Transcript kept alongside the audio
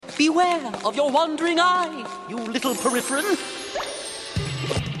beware of your wandering eye, you little peripheron.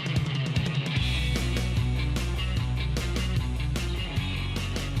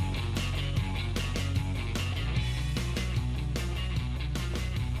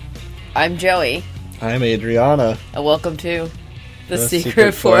 I'm Joey. I'm Adriana. And welcome to the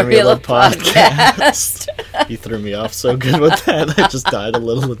Secret Formula Podcast. You threw me off so good with that. I just died a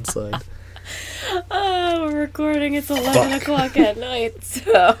little inside. Oh, we're recording. It's 11 o'clock at night,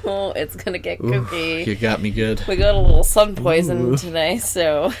 so it's going to get kooky. You got me good. We got a little sun poison today,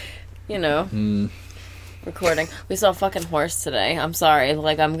 so, you know, recording. We saw a fucking horse today. I'm sorry.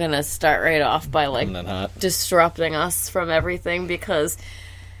 Like, I'm going to start right off by, like, disrupting us from everything because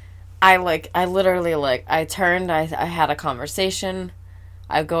I turned, I had a conversation,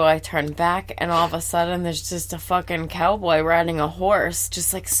 I turned back, and all of a sudden there's just a fucking cowboy riding a horse,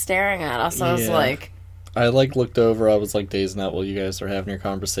 just, like, staring at us. I was like... I, like, looked over, I was, like, dazing out while you guys were having your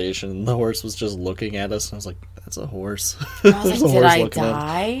conversation, and the horse was just looking at us, and I was like, that's a horse. I was like, did I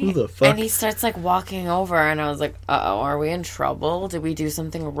die? Who the fuck? And he starts, like, walking over, and I was like, uh-oh, are we in trouble? Did we do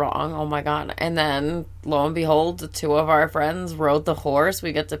something wrong? Oh, my God. And then, lo and behold, the two of our friends rode the horse.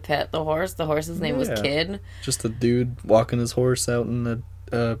 We get to pet the horse. The horse's name was Kid. Just a dude walking his horse out in the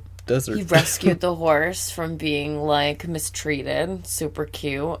desert. He rescued the horse from being, like, mistreated. Super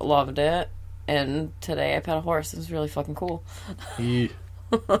cute. Loved it. And today I pet a horse. It was really fucking cool. He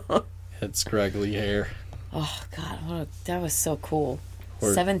had scraggly hair. Oh, God. That was so cool.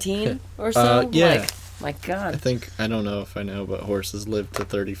 17 yeah. or so? Yeah. Like, my God. I don't know if I know, but horses live to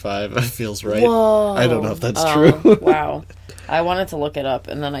 35. It feels right. Whoa. I don't know if that's true. Wow. I wanted to look it up,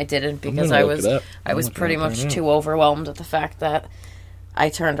 and then I didn't because I was pretty much too overwhelmed at the fact that I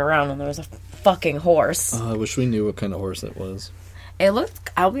turned around and there was a fucking horse. I wish we knew what kind of horse it was. It looked,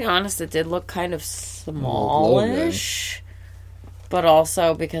 I'll be honest, it did look kind of smallish. But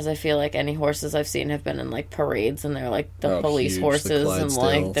also because I feel like any horses I've seen have been in like parades and they're like the police huge, horses and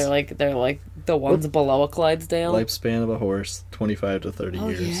like they're like the ones below a Clydesdale. Lifespan of a horse, 25 to 30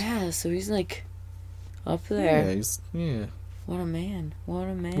 years. Oh yeah, so he's like up there. Yeah. What a man. What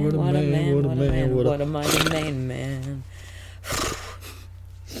a man. What a man. What a man. What a mighty man.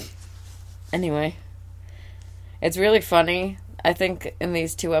 Anyway. It's really funny. I think in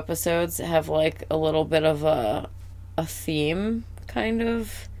these two episodes have like a little bit of a theme kind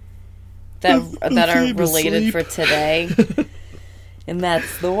of that are related for today. And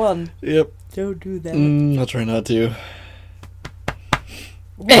that's the one. Yep. Don't do that. I'll try not to.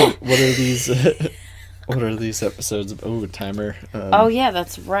 What are these what are these episodes? Oh, timer. Oh yeah,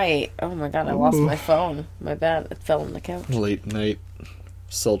 that's right. Oh my God, I lost my phone. My bad. It fell on the couch. Late night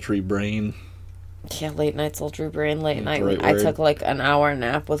sultry brain. Yeah, late night sultry brain, late night. Right I took like an hour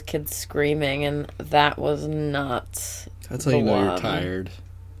nap with kids screaming, and that was not. That's how you know you're tired.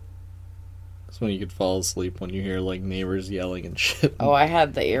 That's when you could fall asleep when you hear like neighbors yelling and shit. Oh, I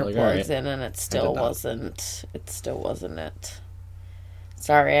had the earplugs in, and it still wasn't. It still wasn't it.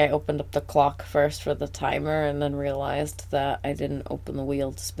 Sorry, I opened up the clock first for the timer, and then realized that I didn't open the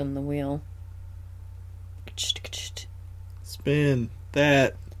wheel to spin the wheel. Spin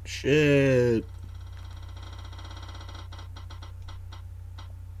that shit.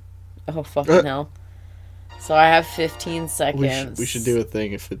 Oh, fucking hell. So I have 15 seconds. We should do a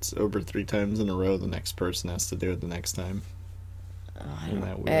thing. If it's over 3 times in a row, the next person has to do it the next time.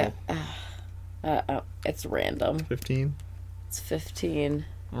 It's random. 15? It's 15.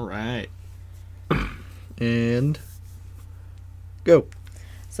 Alright. And go.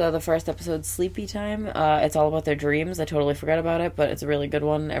 So the first episode, Sleepy Time, it's all about their dreams. I totally forgot about it, but it's a really good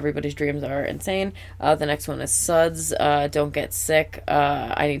one. Everybody's dreams are insane. The next one is Suds, Don't Get Sick.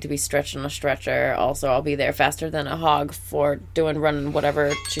 I need to be stretched on a stretcher. Also, I'll be there faster than a hog for running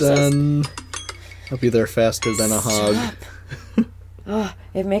whatever she says. I'll be there faster than a hog.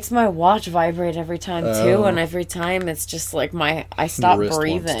 It makes my watch vibrate every time, too, and every time it's just like I stop Your wrist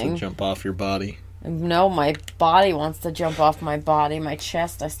breathing. wants to jump off your body. No, my body wants to jump off my body. My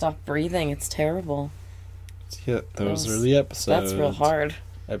chest, I stop breathing. It's terrible. Yeah, those are the episodes. That's real hard.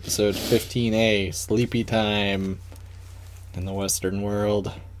 Episode 15A, Sleepy Time in the Western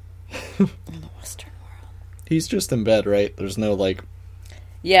world. In the Western world. He's just in bed, right? There's no, like...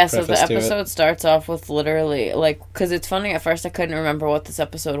 Yeah, so the episode starts off with literally, like... Because it's funny, at first I couldn't remember what this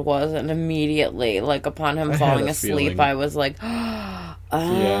episode was, and immediately, like, upon him falling asleep, I was like...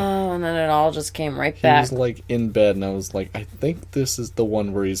 and then it all just came right back. He was, like, in bed, and I was like, I think this is the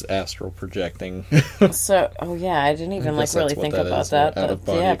one where he's astral projecting. So, I didn't even, like, really think about that.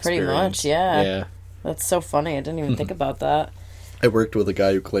 Yeah, pretty much, yeah. That's so funny, I didn't even think about that. I worked with a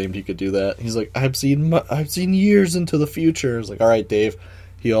guy who claimed he could do that. He's like, I've seen years into the future. I was like, all right, Dave,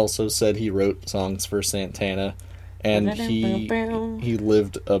 He also said he wrote songs for Santana, and he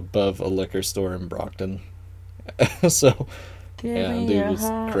lived above a liquor store in Brockton. So, dude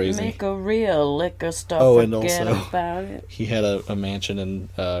was crazy. Make a real liquor store. And forget also, about it. he had a mansion in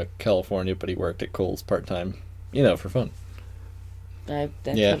California, but he worked at Kohl's part-time, for fun. That's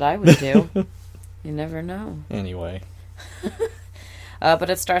what I would do. You never know. Anyway. But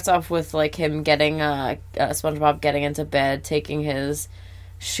it starts off with, like, him getting, SpongeBob getting into bed, taking his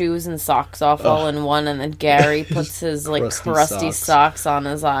shoes and socks off all in one, and then Gary puts his, like, crusty socks on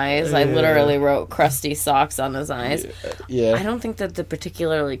his eyes. I literally wrote crusty socks on his eyes. Yeah. I don't think that they're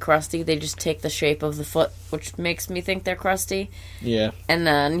particularly crusty. They just take the shape of the foot, which makes me think they're crusty. Yeah. And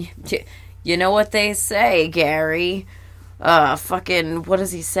then, you know what they say, Gary? What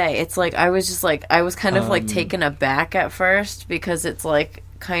does he say? It's like, I was kind of, like, taken aback at first, because it's, like,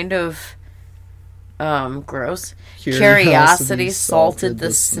 kind of, gross. Curiosity salted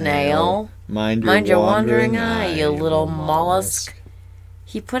the snail. Mind your wandering eye, you little mollusk.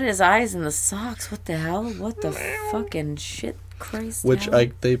 He put his eyes in the socks. What the hell? What the fucking shit, Christ? Which,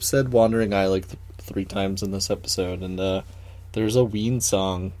 they've said wandering eye, like, 3 times in this episode, and, there's a Ween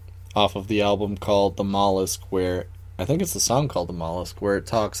song off of the album called The Mollusk, where... I think it's the song called The Mollusk, where it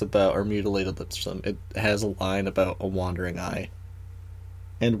talks about, or Mutilated Lips or something, it has a line about a wandering eye.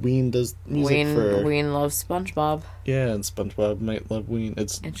 And Ween does music for... Ween loves SpongeBob. Yeah, and SpongeBob might love Ween.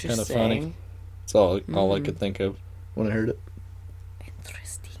 It's kind of funny. It's all I could think of when I heard it.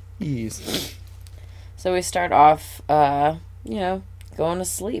 Interesting. Yes. So we start off, going to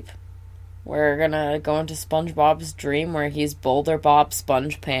sleep. We're gonna go into SpongeBob's dream, where he's Boulder Bob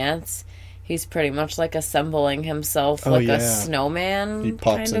Sponge Pants. He's pretty much, like, assembling himself a snowman. He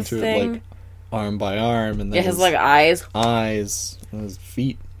pops kind of into thing. it, like, arm by arm, and then his like, eyes. Eyes, and his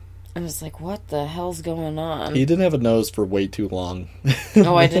feet. I'm just like, what the hell's going on? He didn't have a nose for way too long.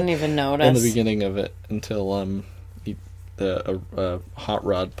 Oh, I didn't even notice. In the beginning of it, until, a hot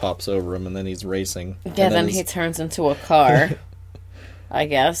rod pops over him, and then he's racing. Yeah, then he turns into a car. I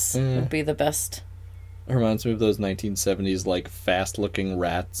guess. Would be the best. It reminds me of those 1970s, like, fast-looking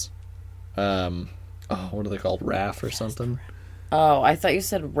rats. What are they called? Raff or something? Oh, I thought you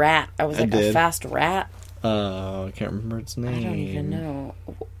said rat. I was like, a fast rat? I can't remember its name. I don't even know.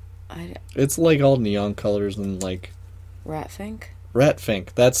 It's like all neon colors and like... Ratfink?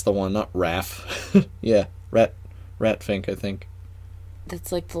 Ratfink. That's the one, not Raff. Yeah, Ratfink, I think.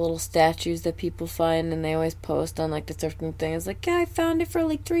 That's like the little statues that people find, and they always post on like the certain thing. It's like, yeah, I found it for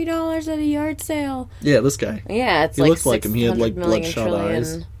like $3 at a yard sale. Yeah, this guy. Yeah, it's he looked like him. He had like bloodshot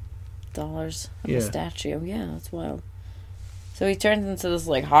eyes. Dollars on the statue. Yeah, that's wild. So he turns into this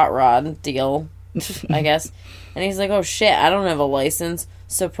like hot rod deal, I guess, and he's like, "Oh shit, I don't have a license."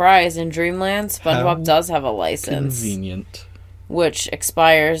 Surprise! In Dreamland, SpongeBob does have a license. Convenient. Which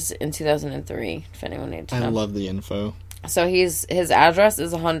expires in 2003. If anyone needs to know. I love the info. So his address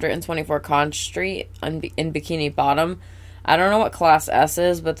is 124 Conch Street in Bikini Bottom. I don't know what class S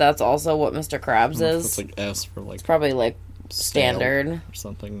is, but that's also what Mr. Krabs is. It's like S for like. It's probably like standard or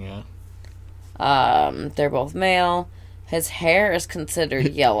something. Yeah. They're both male. His hair is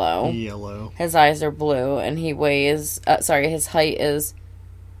considered yellow. Yellow. His eyes are blue, and he weighs... his height is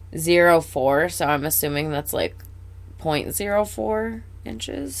 0.4, so I'm assuming that's like 0.04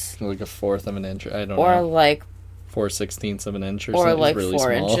 inches. Like a fourth of an inch. I don't know. Or like... 4/16 of an inch or something. Or like really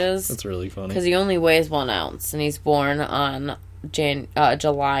 4 small. inches. That's really funny. Because he only weighs 1 ounce, and he's born on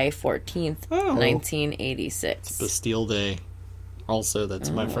July 14th, 1986. It's Bastille Day. Also, that's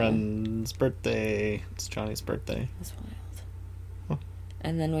my friend's birthday. It's Johnny's birthday. That's wild. Huh.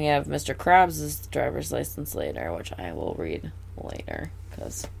 And then we have Mr. Krabs' driver's license later, which I will read later,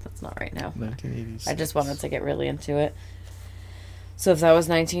 because that's not right now. 1986. I just wanted to get really into it. So if that was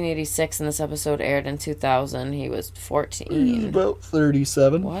 1986 and this episode aired in 2000, he was 14. He's about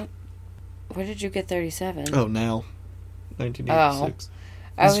 37. What? Where did you get 37? Oh, now. 1986.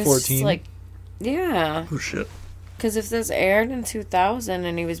 I was 14? like, yeah. Oh, shit. Because if this aired in 2000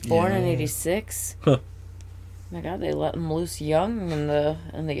 and he was born in 86, huh. My God, they let him loose young in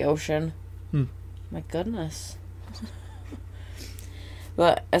the ocean. My goodness.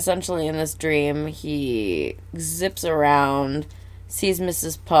 But essentially in this dream, he zips around, sees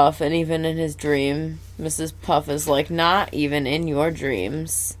Mrs. Puff, and even in his dream, Mrs. Puff is like, not even in your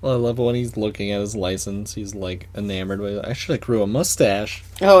dreams. Well, I love when he's looking at his license, he's like enamored with it. I should have grew a mustache.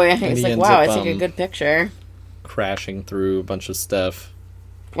 Oh, yeah. He's like, wow, I took a good picture. Crashing through a bunch of stuff.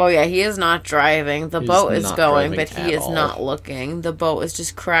 Oh, yeah, he is not driving. The boat is going, but he is not looking. The boat is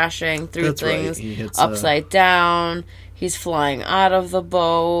just crashing through things, upside down. He's flying out of the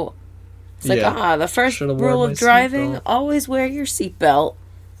boat. It's like, the first rule of driving, always wear your seatbelt.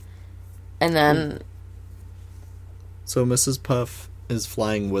 And then... So Mrs. Puff is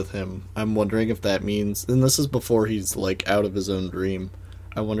flying with him. I'm wondering if that means... And this is before he's, like, out of his own dream.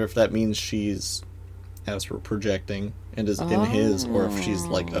 I wonder if that means she's astral projecting and is in his, or if she's,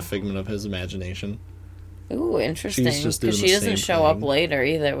 like, a figment of his imagination. Ooh, interesting. Because she doesn't show up later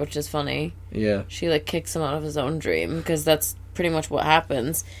either, which is funny. Yeah. She, like, kicks him out of his own dream, because that's pretty much what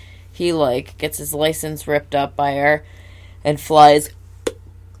happens. He, like, gets his license ripped up by her and flies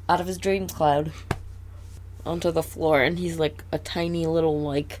out of his dream cloud onto the floor, and he's, like, a tiny little,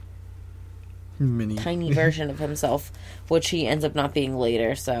 like... tiny version of himself, which he ends up not being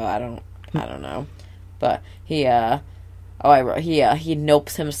later, so I don't know. But he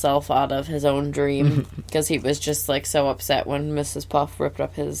nopes himself out of his own dream because he was just, like, so upset when Mrs. Puff ripped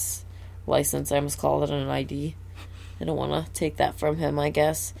up his license. I almost called it an ID. I don't want to take that from him, I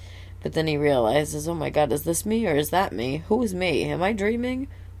guess. But then he realizes, oh my god, is this me or is that me? Who is me? Am I dreaming?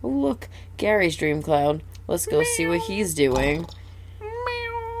 Oh, look, Gary's dream cloud. Let's go see what he's doing.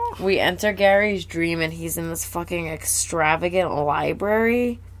 We enter Gary's dream, and he's in this fucking extravagant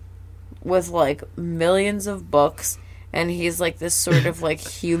library with, like, millions of books, and he's, like, this sort of, like,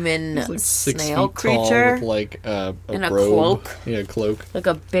 human like snail creature. With, like, a in a robe. cloak. Yeah, cloak. Like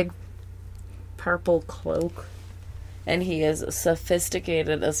a big purple cloak. And he is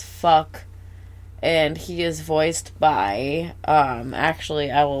sophisticated as fuck. And he is voiced by,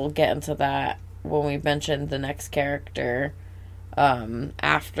 actually, I will get into that when we mention the next character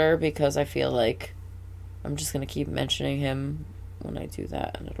after, because I feel like I'm just going to keep mentioning him when I do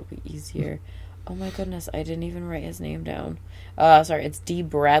that, and it'll be easier. Oh my goodness, I didn't even write his name down. Sorry, it's D.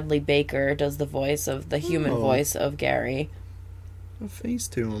 Bradley Baker does the voice of, the human voice of Gary. A face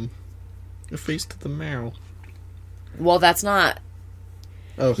to him. A face to the meow. Well, that's not...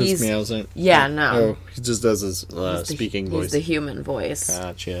 Oh, his meows ain't... Yeah, no. Oh, he just does his speaking voice. He's the human voice.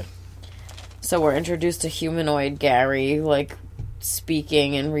 Gotcha. So we're introduced to humanoid Gary, like,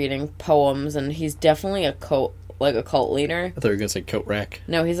 speaking and reading poems, and he's definitely a cult leader. I thought you were going to say coat rack.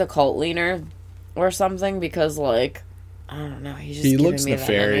 No, he's a cult leader or something, because, like, I don't know, he's just he giving looks me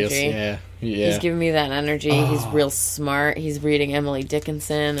nefarious, that energy. Yeah. He's giving me that energy. Oh. He's real smart. He's reading Emily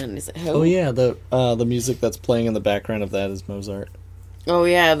Dickinson, and he's like, oh yeah, the music that's playing in the background of that is Mozart. Oh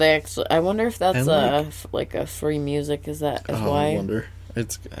yeah, they actually. I wonder if that's like a free music. Is that why? I wonder.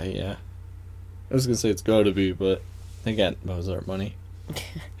 It's yeah. I was gonna say it's got to be, but they got Mozart money.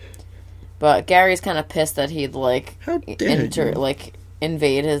 But Gary's kind of pissed that he'd like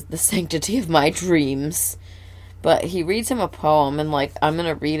invade the sanctity of my dreams. But he reads him a poem, and, like, I'm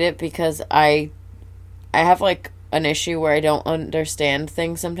gonna read it because I have, like, an issue where I don't understand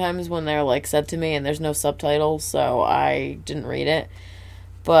things sometimes when they're, like, said to me and there's no subtitles, so I didn't read it.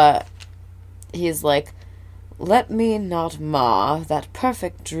 But he's like, let me not mar that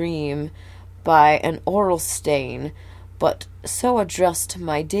perfect dream by an oral stain, but so adjust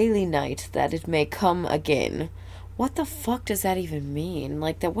my daily night that it may come again. What the fuck does that even mean?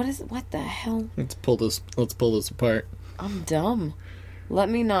 Like, that, what the hell? Let's pull this apart. I'm dumb. Let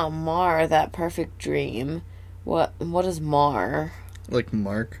me not mar that perfect dream. What is mar? Like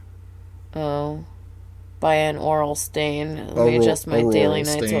mark? Oh. By an oral stain. Let me adjust my daily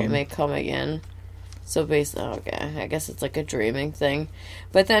night so it may come again. So basically, okay, I guess it's like a dreaming thing.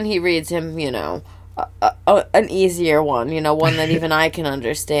 But then he reads him, you know, an easier one, you know, one that even I can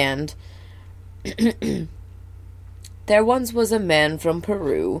understand. There once was a man from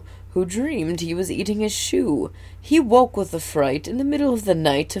Peru who dreamed he was eating his shoe. He woke with a fright in the middle of the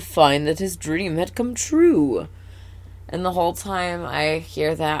night to find that his dream had come true. And the whole time I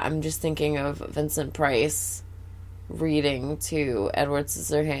hear that, I'm just thinking of Vincent Price reading to Edward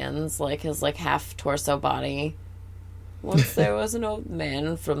Scissorhands, like, his, like, half-torso body. Once there was an old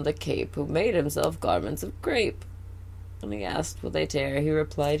man from the Cape who made himself garments of crape. When he asked what they tear, he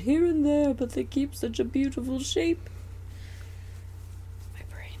replied, here and there, but they keep such a beautiful shape. My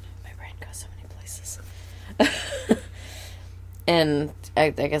brain goes so many places. And I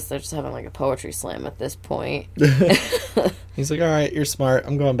guess they're just having, like, a poetry slam at this point. He's like, alright, you're smart.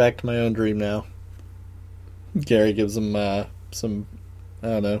 I'm going back to my own dream now. Gary gives him some, I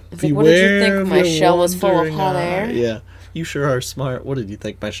don't know. It's like, what did you think? My shell was full of hot air? Yeah. You sure are smart. What did you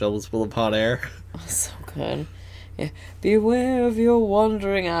think? My shell was full of hot air? Oh, so good. Yeah. Beware of your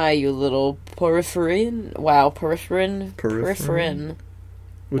wandering eye, you little peripherin. Wow, peripherin. Peripherin.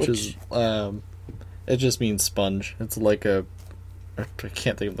 Which is, it just means sponge. It's like I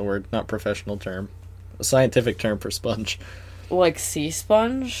can't think of the word, not professional term. A scientific term for sponge. Like sea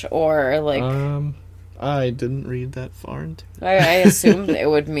sponge? Or like... I didn't read that far into it. I assumed it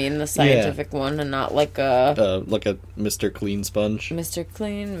would mean the scientific one and not like a Mr. Clean Sponge. Mr.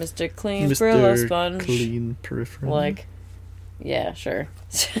 Clean, Brillo Sponge. Clean Peripheral. Like, yeah, sure.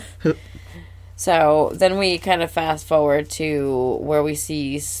 So then we kind of fast forward to where we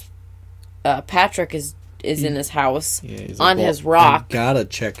see Patrick is in his house on his rock. I gotta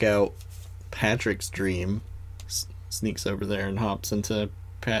check out Patrick's dream. Sneaks over there and hops into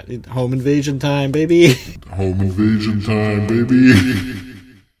home invasion time, baby. Home invasion time, baby.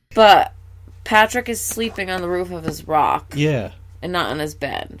 But Patrick is sleeping on the roof of his rock. Yeah. And not on his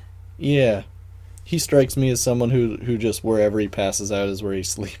bed. Yeah. He strikes me as someone who just wherever he passes out is where he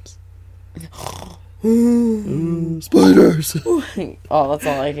sleeps. Ooh, spiders. Oh, that's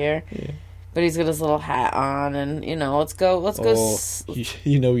all I hear. Yeah. But he's got his little hat on, and let's go.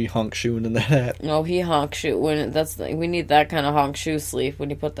 He honk shoeing in that hat. No, he honk shoe we need that kind of honk shoe sleep when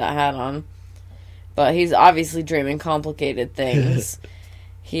you put that hat on. But he's obviously dreaming complicated things.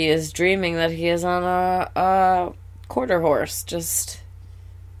 He is dreaming that he is on a quarter horse, just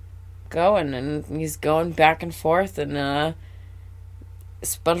going, and he's going back and forth, and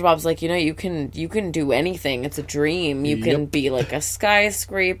SpongeBob's like, you can do anything. It's a dream. You can be like a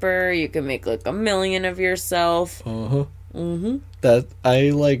skyscraper. You can make like 1 million of yourself. Uh-huh. Mm-hmm. That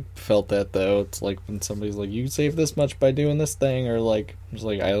I felt that though. It's like when somebody's like, you save this much by doing this thing, or like, I'm just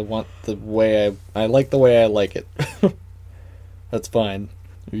like, I want the way I like the way I like it. That's fine.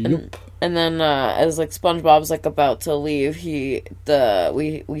 Yep. And then as like SpongeBob's like about to leave,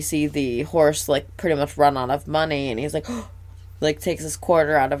 we see the horse like pretty much run out of money, and he's like, takes his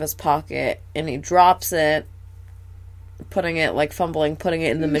quarter out of his pocket and he drops it, putting it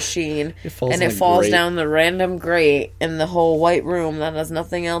in the machine, it falls down the random grate in the whole white room that has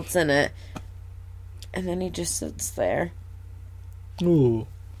nothing else in it, and then he just sits there. Ooh.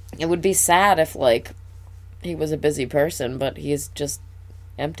 It would be sad if he was a busy person, but he's just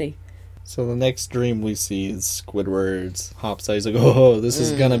empty. So the next dream we see is Squidward's Hopside's like, oh, this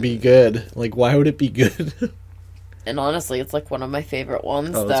is gonna be good. Like, why would it be good? And honestly, it's one of my favorite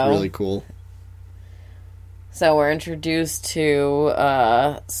ones, though. That's really cool. So we're introduced to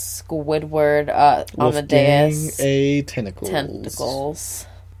Squidward on the dais. A tentacles.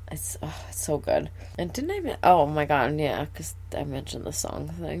 It's so good. And didn't I... Oh, my God, yeah, because I mentioned the song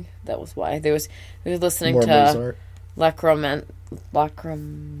thing. That was why. We were listening more to Mozart. Lacrimenza?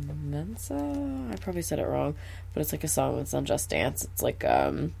 I probably said it wrong. But it's a song that's on Just Dance. It's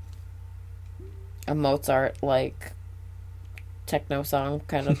a Mozart techno song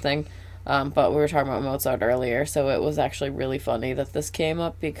kind of thing, but we were talking about Mozart earlier, so it was actually really funny that this came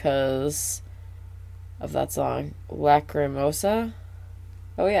up because of that song Lacrimosa.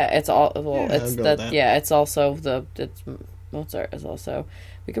 Oh yeah, it's all it's also it's Mozart is also.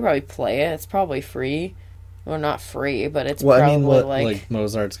 We could probably play it. It's probably free. Well, not free, but it's probably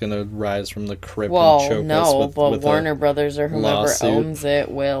Mozart's gonna rise from the crypt and choke us with Warner Brothers or whomever lawsuit. Owns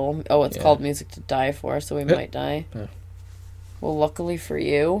it will. Oh, it's called Music to Die For, so we might die. Yeah. Well, luckily for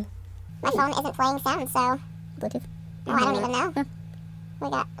you, my phone isn't playing sound, so Bluetooth. Oh, I don't even know.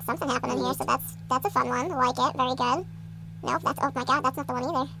 We got something happening here, so that's a fun one. Like it, very good. Nope, oh my God, that's not the one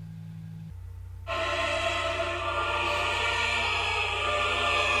either.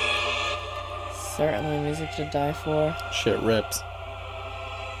 Certainly Music to Die For. Shit rips.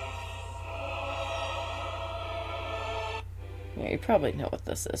 Yeah, you probably know what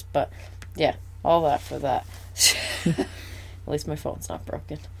this is, but yeah, all that for that. At least my phone's not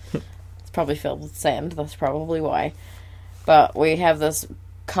broken. It's probably filled with sand, that's probably why. But we have this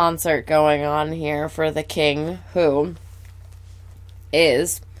concert going on here for the king, who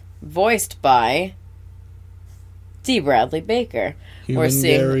is voiced by D. Bradley Baker. We're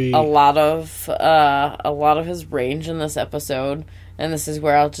seeing a lot of his range in this episode, and this is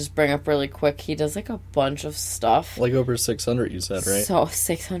where I'll just bring up really quick. He does a bunch of stuff. Over 600, you said, right? So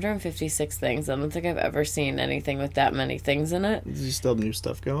 656 things. I don't think I've ever seen anything with that many things in it. Does he still have new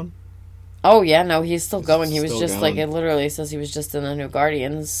stuff going? Oh yeah, no, he's still going. He was just going. It literally says he was just in the New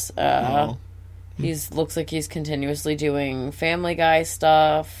Guardians. Looks like he's continuously doing Family Guy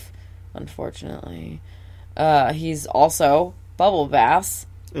stuff. Unfortunately, he's also Bubble Bass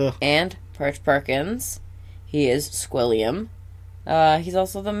and Perch Perkins. He is Squilliam. He's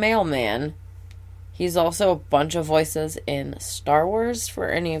also the Mailman. He's also a bunch of voices in Star Wars. For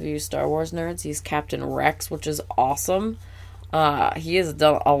any of you Star Wars nerds, he's Captain Rex, which is awesome. He has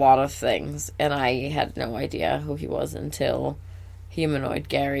done a lot of things, and I had no idea who he was until Humanoid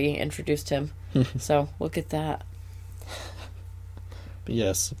Gary introduced him. So look at that. But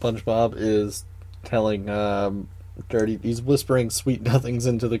yes, SpongeBob is telling He's whispering sweet nothings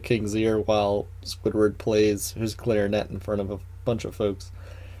into the king's ear while Squidward plays his clarinet in front of a bunch of folks.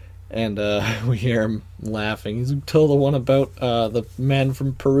 And we hear him laughing. He's told the one about the man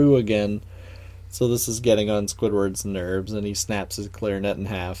from Peru again. So this is getting on Squidward's nerves, and he snaps his clarinet in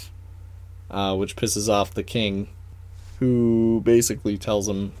half, which pisses off the king, who basically tells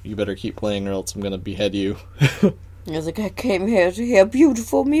him, you better keep playing or else I'm going to behead you. He's like, I came here to hear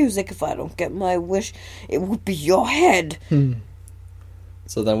beautiful music. If I don't get my wish, it would be your head.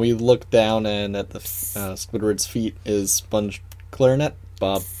 So then we look down, and at the Squidward's feet is Sponge Clarinet,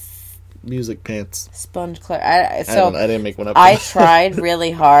 Bob Music Pants. Sponge Clary. I didn't make one up. I tried really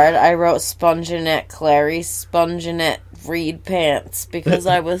hard. I wrote Spongenet Clary, Spongenet Reed Pants, because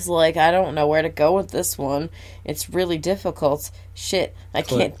I was like, I don't know where to go with this one. It's really difficult. Shit, I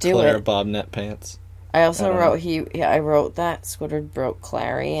can't do Claire it. Bobnet Pants. I also wrote I wrote that Squidward broke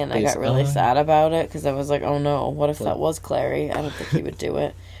Clary, and I got really sad about it because I was like, oh no, what if that was Clary? I don't think he would do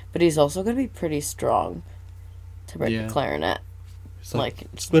it. But he's also going to be pretty strong to break a clarinet. He's like,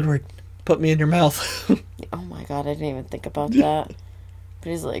 Squidward, put me in your mouth. Oh my god, I didn't even think about that. But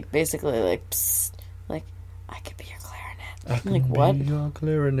he's like, basically like, psst, like, I could be your clarinet. I'm like, what? Be your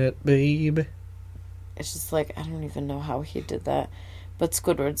clarinet, babe. It's just like, I don't even know how he did that. But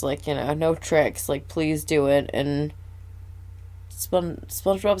Squidward's like, no tricks, like, please do it, and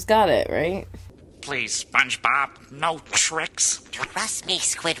SpongeBob's got it, right? Please, SpongeBob, no tricks. Trust me,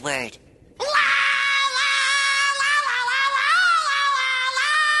 Squidward.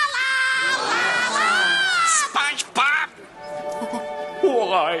 SpongeBob!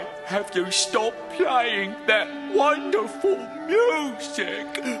 Why have you stopped playing that wonderful music?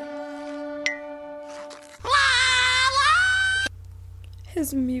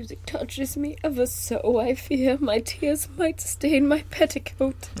 His music touches me ever so. I fear my tears might stain my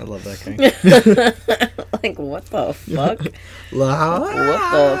petticoat. I love that guy. Like, what the fuck? What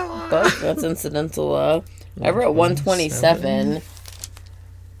the fuck? That's incidental. I wrote 127.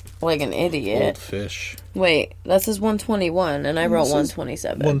 Like an idiot. Old fish. Wait, that says 121, and I wrote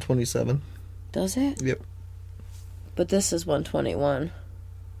 127. 127. Does it? Yep. But this is 121.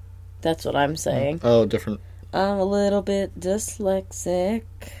 That's what I'm saying. Oh, different. I'm a little bit dyslexic.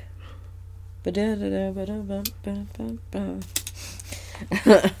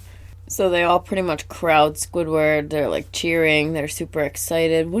 So they all pretty much crowd Squidward. They're like cheering. They're super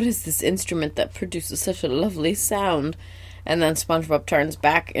excited. What is this instrument that produces such a lovely sound? And then SpongeBob turns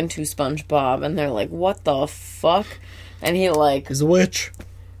back into SpongeBob. And they're like, what the fuck? And he like... He's a witch.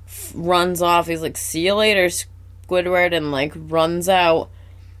 Runs off. He's like, see you later, Squidward. And like runs out.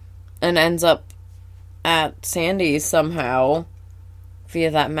 And ends up at Sandy's somehow via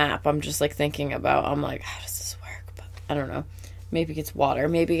that map. I'm just like thinking about, I'm like, how does this work? But I don't know. Maybe it's water.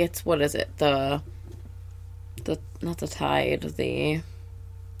 Maybe it's, what is it? The not the tide, the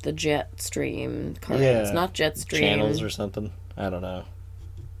jet stream current. Yeah. It's not jet stream. Channels or something. I don't know.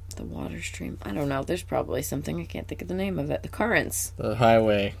 The water stream. I don't know. There's probably something. I can't think of the name of it. The currents. The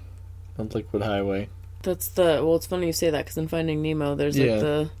highway. The liquid highway. That's the, well, it's funny you say that because in Finding Nemo there's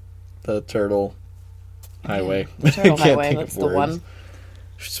like the turtle highway. The turtle highway, that's the one.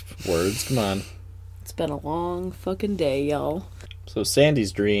 Words, come on. It's been a long fucking day, y'all. So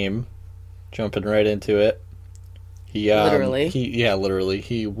Sandy's dream, jumping right into it. Literally. Literally.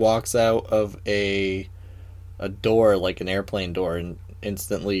 He walks out of a door, like an airplane door, and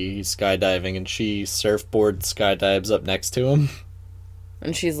instantly he's skydiving, and she surfboard skydives up next to him.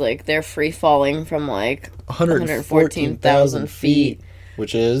 And she's like, they're free falling from like 114,000 feet,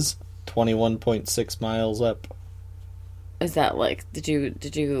 which is 21.6 miles up. Is that like, did you...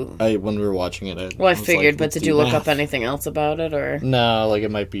 When we were watching it, I figured, like, but did you look up anything else about it, or... No, like,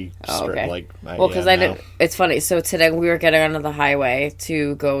 it might be okay. like... Well, because I didn't... It's funny, so today we were getting onto the highway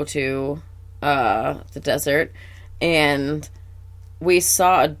to go to the desert, and we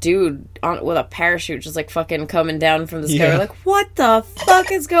saw a dude with a parachute just, like, fucking coming down from the sky. We're like, what the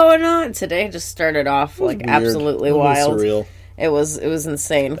fuck is going on? Today just started off, like, weird. Absolutely wild. Surreal. It was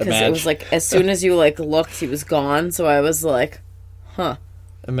insane, because it was like, as soon as you like looked, he was gone, so I was like, huh.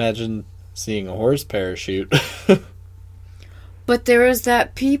 Imagine seeing a horse parachute. But there was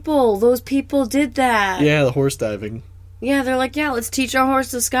those people did that. Yeah, the horse diving. Yeah, they're like, yeah, let's teach our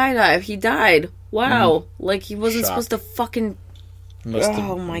horse to skydive. He died. Wow. Like, he wasn't supposed to fucking... Must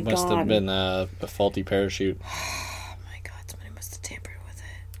have been a faulty parachute. Oh my god, somebody must have tampered with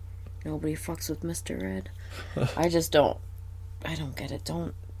it. Nobody fucks with Mr. Red. I don't get it.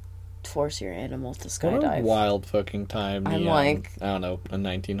 Don't force your animal to skydive. What a wild fucking time. I'm like... I don't know, a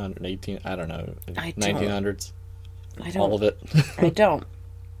 1918... I don't know. 1900s. I don't. All of it. I don't.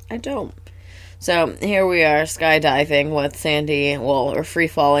 So here we are skydiving with Sandy, or free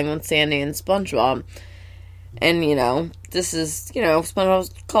falling with Sandy and SpongeBob. And, this is,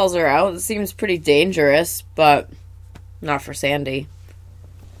 SpongeBob calls her out. It seems pretty dangerous, but not for Sandy.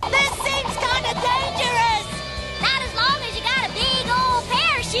 This seems kind of dangerous. Not as long as you got a big old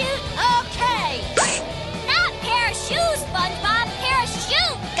parachute. Okay. Not parachute, SpongeBob.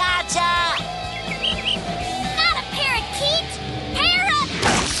 Parachute. Gotcha! Not a parakeet.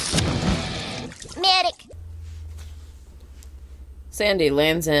 Medic. Sandy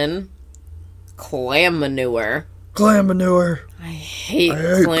lands in clam manure. Clam manure. I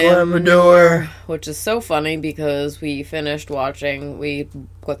hate clam manure. Which is so funny because we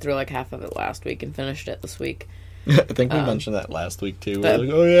put through like half of it last week and finished it this week. I think we mentioned that last week too. We were like,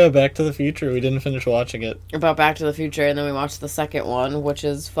 oh yeah, Back to the Future. We didn't finish watching it. About Back to the Future, and then we watched the second one, which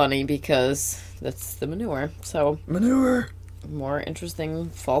is funny because that's the manure. So manure. More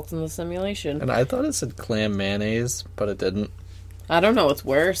interesting faults in the simulation. And I thought it said clam mayonnaise, but it didn't. I don't know what's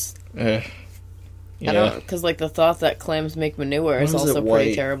worse. Yeah. I don't, because the thought that clams make manure is also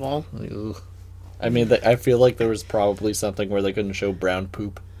pretty terrible. Ugh. I mean, I feel like there was probably something where they couldn't show brown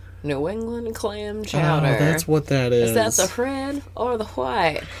poop. New England clam chowder. Oh, that's what that is. Is that the red or the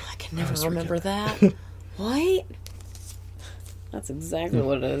white? I can never remember that. White? That's exactly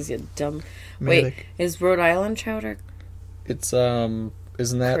what it is, you dumb... Wait, is Rhode Island chowder... It's,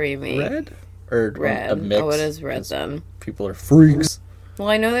 isn't that creamy? Red? Or red. A mix? Oh, it is red then. People are freaks. Well,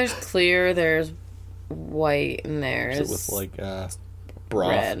 I know there's clear, there's white, and there's... With, like, broth.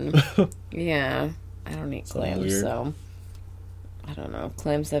 Red. Yeah. I don't eat clams, so... I don't know.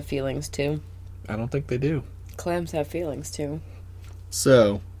 Clams have feelings, too. I don't think they do. Clams have feelings, too.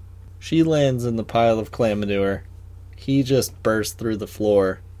 So, she lands in the pile of clam manure. He just bursts through the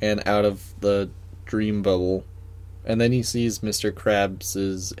floor and out of the dream bubble. And then he sees Mr.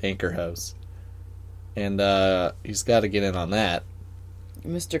 Krabs' anchor house. And he's got to get in on that.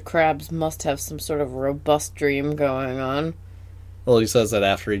 Mr. Krabs must have some sort of robust dream going on. Well, he says that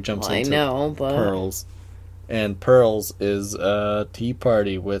after he jumps into Pearls. And Pearls is a tea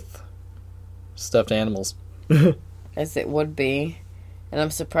party with stuffed animals. As it would be. And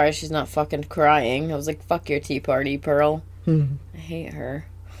I'm surprised she's not fucking crying. I was like, fuck your tea party, Pearl. I hate her.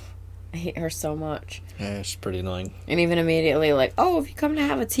 I hate her so much. Yeah, she's pretty annoying. And even immediately, like, oh, if you come to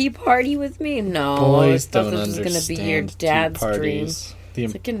have a tea party with me? No. Boys I thought don't this was going to be your dad's dream. It's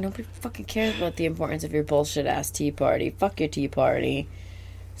like, nobody fucking cares about the importance of your bullshit-ass tea party. Fuck your tea party.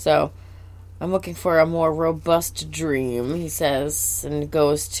 So, I'm looking for a more robust dream, he says, and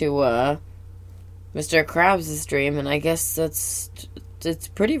goes to Mr. Krabs' dream, and I guess it's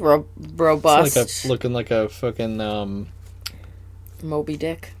pretty robust. It's looking like a fucking... Moby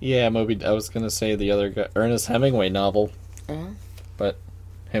Dick. Yeah, Moby. I was gonna say the other guy, Ernest Hemingway novel, but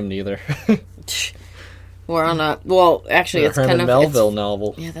him neither. We're on a actually, it's Herman kind of Melville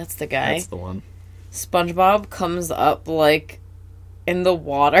novel. Yeah, that's the guy. That's the one. SpongeBob comes up like in the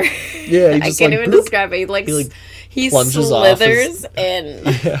water. Yeah, I can't even describe it. He slithers in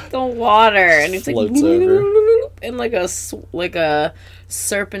the water, and he's floats over in like a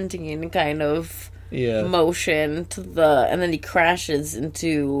serpentine kind of. Motion to and then he crashes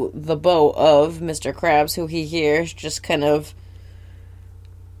into the boat of Mr. Krabs, who he hears just kind of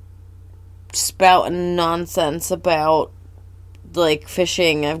spouting nonsense about like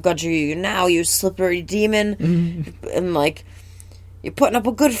fishing. I've got you now, you slippery demon, and like you're putting up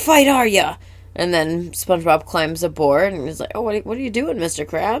a good fight, are ya? And then SpongeBob climbs aboard and he's like, "Oh, what are you doing, Mr.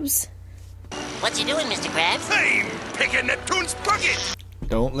 Krabs?" What you doing, Mr. Krabs? I'm picking Neptune's pocket.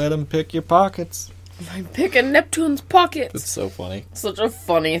 Don't let him pick your pockets. I'm picking Neptune's pockets. It's so funny. Such a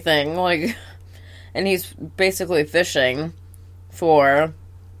funny thing. Like, and he's basically fishing for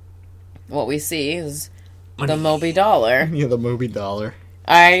what we see is the Moby Dollar. Yeah, the Moby Dollar.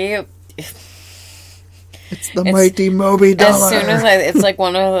 It's the mighty Moby Dollar. As soon as it's like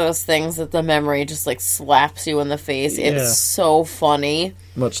one of those things that the memory just like slaps you in the face. Yeah. It's so funny.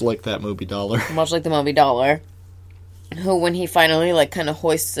 Much like that Moby Dollar. Much like the Moby Dollar. Who, when he finally like kind of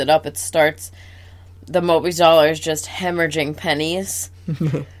hoists it up, it starts... The Moby Dollar is just hemorrhaging pennies,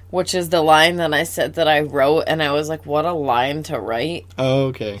 which is the line that I said that I wrote, and I was like, what a line to write. Oh,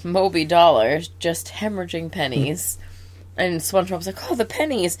 okay. Moby Dollar, just hemorrhaging pennies. And SpongeBob's like, oh, the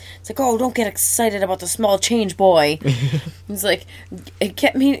pennies. It's like, oh, don't get excited about the small change, boy. He's like,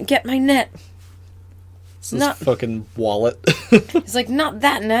 get my net. It's this fucking wallet. He's like, not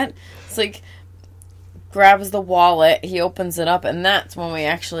that net. It's like, grabs the wallet, he opens it up, and that's when we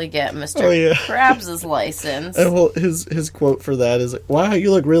actually get Mr. Krabs' license. And well, his quote for that is, "Wow,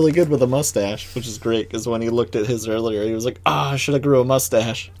 you look really good with a mustache," which is great, because when he looked at his earlier, he was like, I should have grew a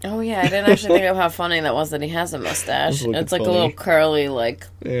mustache. Oh, yeah, I didn't actually think of how funny that was that he has a mustache. It's like funny. A little curly, like...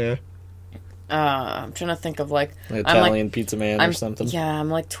 Yeah. I'm trying to think of, like... Italian pizza man or something. Yeah, I'm,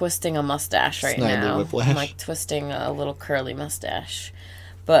 like, twisting a mustache right now. Whiplash. I'm, like, twisting a little curly mustache.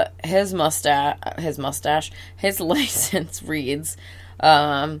 But his license reads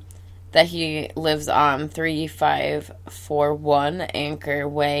that he lives on 3541 Anchor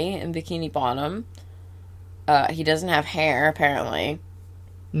Way in Bikini Bottom. He doesn't have hair, apparently.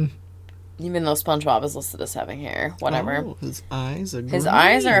 Even though SpongeBob is listed as having hair. Whatever. Oh, his eyes are green. His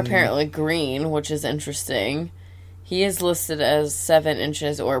eyes are apparently green, which is interesting. He is listed as 7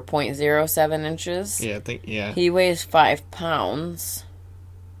 inches or 0.07 inches. Yeah, yeah. He weighs 5 pounds.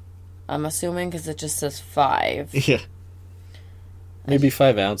 I'm assuming because it just says 5. Yeah. Maybe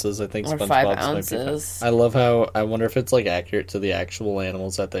 5 ounces, I think. Or SpongeBob's 5 might be ounces. I love how... I wonder if it's, like, accurate to the actual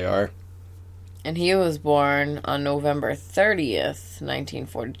animals that they are. And he was born on November 30th,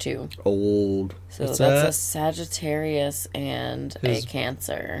 1942. Old. So that's a Sagittarius and a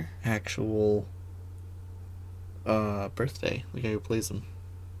Cancer. Actual birthday. The guy who plays him.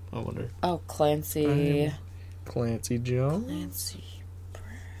 I wonder. Oh, Clancy. Clancy Jones. Clancy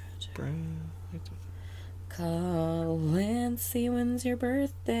Clancy wins your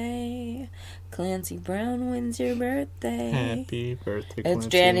birthday. Clancy Brown wins your birthday. Happy birthday, Clancy. It's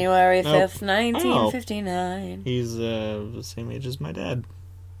January 5th, 1959. He's the same age as my dad.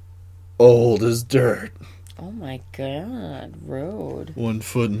 Old as dirt. Oh my god, rude. 1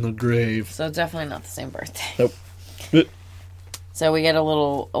 foot in the grave. So definitely not the same birthday. Nope. So we get a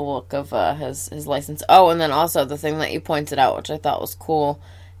look of his license. Oh, and then also the thing that you pointed out, which I thought was cool.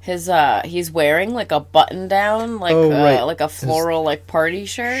 He's wearing like a button down, like like a floral like party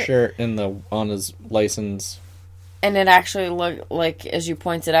shirt. On his license. And it actually look like, as you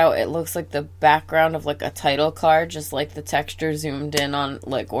pointed out, it looks like the background of like a title card, just like the texture zoomed in on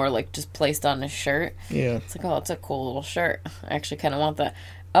just placed on his shirt. Yeah. It's like, oh, it's a cool little shirt. I actually kind of want that.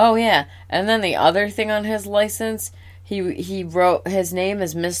 Oh yeah, and then the other thing on his license. He wrote his name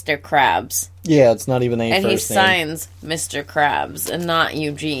is Mr. Krabs. Yeah, it's not even a and first name. And he signs Mr. Krabs and not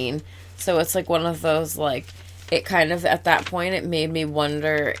Eugene. So it's like one of those, like, it kind of, at that point, it made me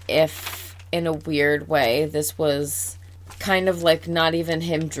wonder if, in a weird way, this was kind of like not even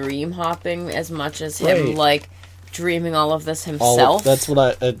him dream hopping as much as him, like, dreaming all of this himself. That's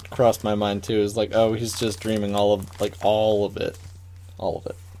what it crossed my mind, too, is like, oh, he's just dreaming all of it. All of it.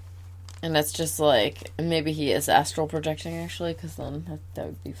 And it's just like, maybe he is astral projecting, actually, because then that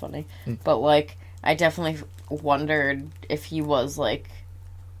would be funny. But, like, I definitely wondered if he was, like,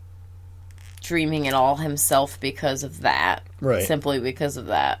 dreaming it all himself because of that. Right. Simply because of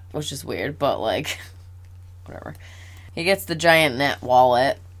that, which is weird, but, like, whatever. He gets the giant net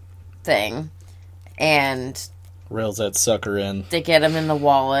wallet thing, and... rails that sucker in. They get him in the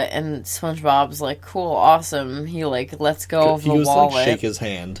wallet, and SpongeBob's like, cool, awesome. He, like, lets go of the wallet. Like, shake his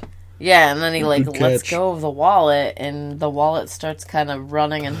hand. Yeah, and then he, like, lets go of the wallet, and the wallet starts kind of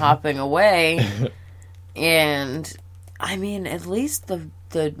running and hopping away. And, I mean, at least the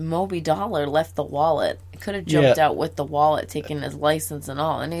Moby Dollar left the wallet. It could have jumped out with the wallet, taking his license and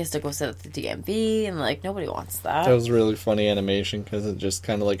all, and he has to go sit at the DMV, and, like, nobody wants that. That was really funny animation, because it just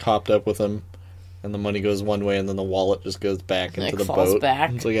kind of, like, hopped up with him, and the money goes one way, and then the wallet just goes back into the boat.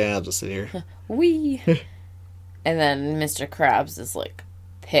 Back. It's like, yeah, I'll just sit here. Wee! And then Mr. Krabs is, like,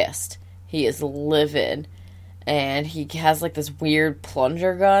 pissed. He is livid. And he has, like, this weird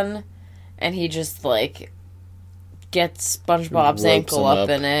plunger gun. And he just, like, gets SpongeBob's ankle up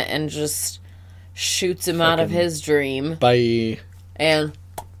in it and just shoots him out of his dream. Bye. And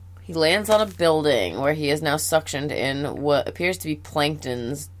he lands on a building where he is now suctioned in what appears to be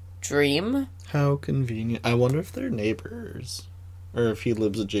Plankton's dream. How convenient. I wonder if they're neighbors. Or if he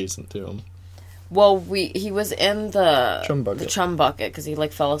lives adjacent to him. Well, he was in the chum bucket because he,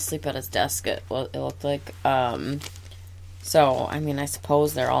 like, fell asleep at his desk. It looked like. So, I mean, I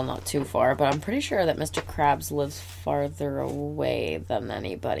suppose they're all not too far, but I'm pretty sure that Mr. Krabs lives farther away than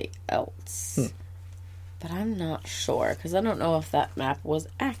anybody else. But I'm not sure because I don't know if that map was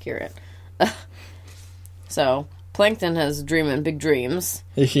accurate. So, Plankton has dreaming big dreams.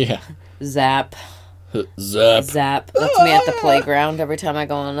 Yeah. Zap. Zap. Zap. That's me at the playground every time I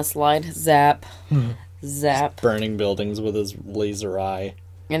go on a slide. Zap. Zap. Just burning buildings with his laser eye.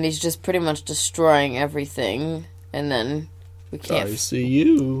 And he's just pretty much destroying everything. And then we can't... I see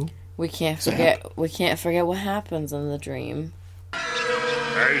you. We can't forget what happens in the dream.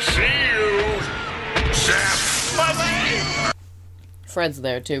 I see you. Fred's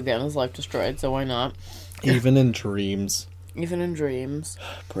there too, getting his life destroyed, so why not? Even in dreams. Even in dreams.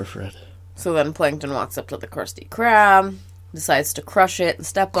 Poor Fred. So then Plankton walks up to the Krusty Krab, decides to crush it and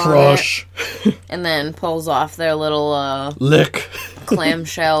step on Crush. it, and then pulls off their little Lick.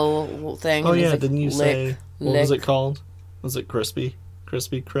 clamshell thing. Oh and he's yeah, like, didn't you lick, say what was lick. it called? Was it crispy?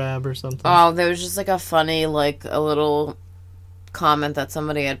 Crispy crab or something? Oh, there was just like a funny, like a little comment that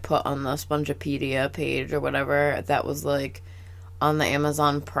somebody had put on the Spongepedia page or whatever that was like on the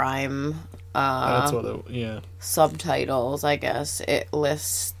Amazon Prime That's what it, yeah. subtitles, I guess. It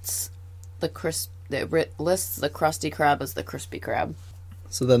lists the lists the Krusty Krab as the Crispy Krab.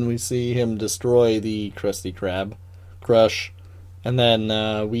 So then we see him destroy the Krusty Krab, crush, and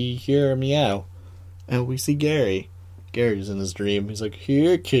then we hear a meow, and we see Gary. Gary's in his dream. He's like,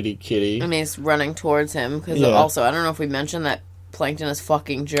 "Here, kitty, kitty," And he's running towards him because Yeah. also I don't know if we mentioned that Plankton is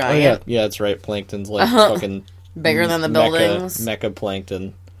fucking Oh giant, yeah, that's right. Plankton's like fucking bigger than the buildings. Mecha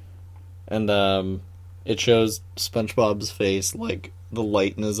plankton, and it shows SpongeBob's face, like the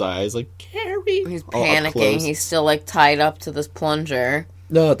light in his eyes, like Gary. He's all up panicking. close. He's still like tied up to this plunger.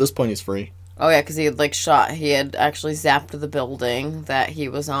 No, at this point he's free. Oh yeah, because he had like shot. He had actually zapped the building that he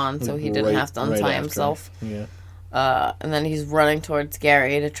was on, so he didn't Right- have to right untie after. himself. Yeah. And then he's running towards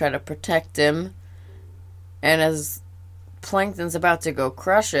Gary to try to protect him. And as Plankton's about to go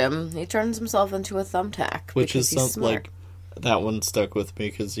crush him, he turns himself into a thumbtack. Which because is he's something smart. like that one stuck with me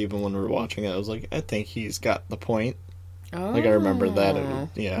because even when we were watching it, I was like, I think he's got the point. Like I remember that.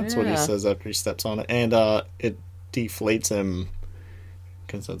 That's what he yeah. says after he steps on it, and it deflates him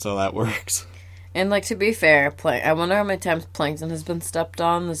because that's how that works. And like to be fair, I wonder how many times Plankton has been stepped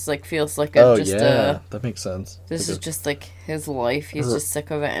on. This like feels like a That makes sense. This is just like his life. He's Re- just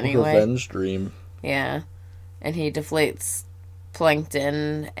sick of it anyway. Revenge dream. Yeah. And he deflates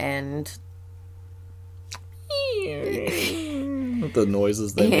Plankton and The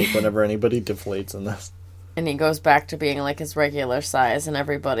noises they make whenever anybody deflates in this. and he goes back to being like his regular size, and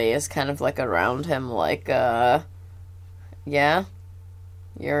everybody is kind of like around him like yeah,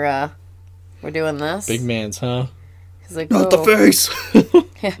 you're we're doing this. Big man's, huh? He's like, Not the "Oh." face.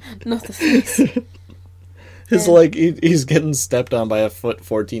 Yeah, not the face. It's like he's getting stepped on by a foot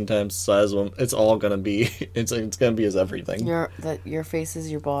 14 times the size of him. It's all gonna be. It's gonna be his everything. Your face is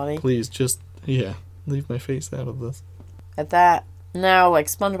your body. Please just leave my face out of this. At that, now like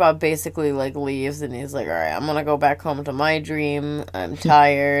SpongeBob basically like leaves, and he's like, all right, I'm gonna go back home to my dream. I'm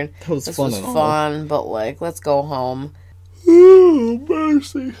tired. That was this fun was and all. fun, but like let's go home. Oh,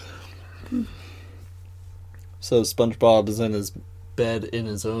 mercy. So SpongeBob is in his bed in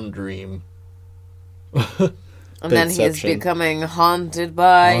his own dream. And then he's becoming haunted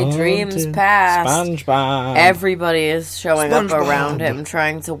by dreams past. SpongeBob. Everybody is showing up SpongeBob. around him,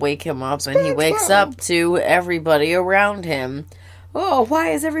 trying to wake him up, and he wakes up to everybody around him. Oh, why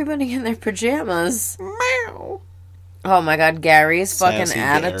is everybody in their pajamas? Meow. Oh my god, Gary's fucking Sassy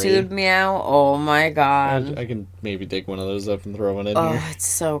attitude Gary. meow. Oh my god. I can maybe dig one of those up and throw one in Oh, here. it's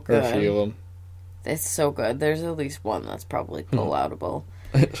so Or a few good. of them. It's so good. There's at least one that's probably pull-outable.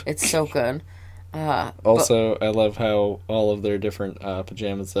 It's so good. Also, I love how all of their different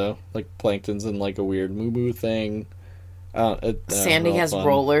pajamas, though. Like, Plankton's in, like, a weird moo-moo thing. Sandy has fun.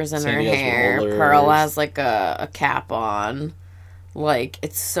 rollers in Sandy her has hair. rollers. Pearl has, like, a cap on. Like,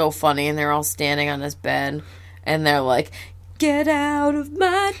 it's so funny, and they're all standing on his bed, and they're like, get out of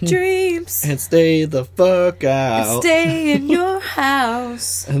my dreams. And stay the fuck out. And stay in your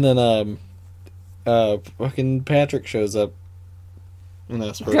house. And then, fucking Patrick shows up and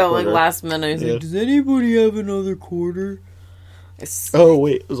asks for a Going quarter. last minute, he's Yeah. like, does anybody have another quarter? Oh,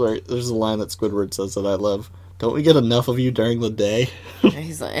 wait, sorry. There's a line that Squidward says that I love. Don't we get enough of you during the day?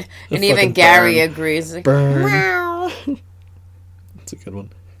 He's like, The and even fucking Gary burn. agrees. He's like, Burn. meow. That's a good one.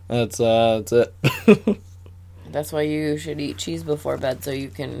 That's it. That's why you should eat cheese before bed so you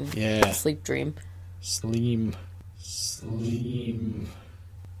can Yeah. sleep dream. Sleem.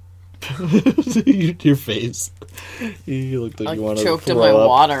 Your face. You looked like I you wanted choked to in throw my up.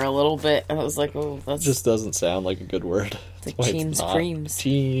 water a little bit. I was like, oh, that's Just doesn't sound like a good word. like That's why it's Cheems not. creams.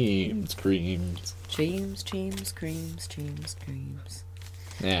 Cheems creams. Cheems creams.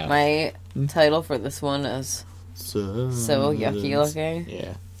 Yeah. My title for this one is So yucky looking.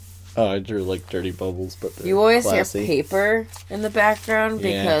 Yeah. Oh, I drew like dirty bubbles, but they're You always classy. hear paper in the background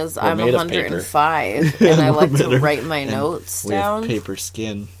Yeah, because we're I'm made of paper. 105 and I like to We're write my and notes We have down paper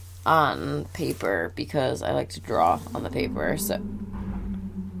skin. on paper because I like to draw on the paper. So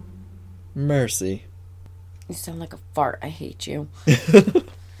Mercy. you sound like a fart. I hate you.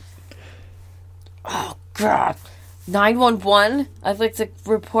 Oh God. 911. I'd like to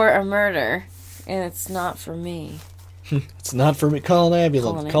report a murder. and it's not for me. It's not for me. Call an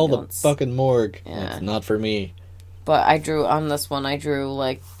ambulance. Call an Call ambulance. the fucking morgue. Yeah. It's not for me. But I drew, on this one,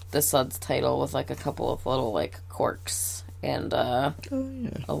 like, the Suds title with, like, a couple of little, like, corks and a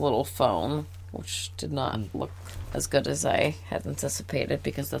little phone, which did not look as good as I had anticipated,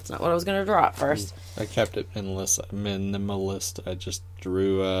 because that's not what I was going to draw at first. I kept it minimalist. I just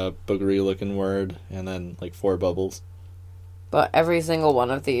drew a boogery-looking word and then, like, 4 bubbles. But every single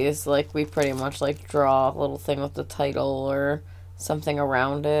one of these, like, we pretty much, like, draw a little thing with the title or something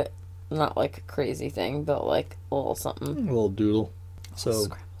around it. Not, like, a crazy thing, but, like, a little something. A little doodle. So,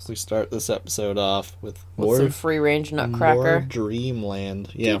 we start this episode off with some free-range Nutcracker. More Dreamland.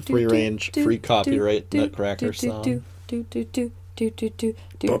 Yeah, free-range, free copyright Nutcracker song.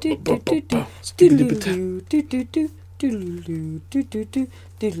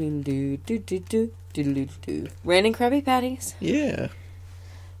 Raining Krabby Patties. Yeah.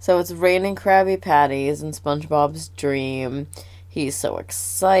 So it's raining Krabby Patties in SpongeBob's dream. He's so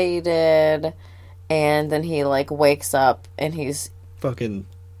excited, and then he, like, wakes up, and he's fucking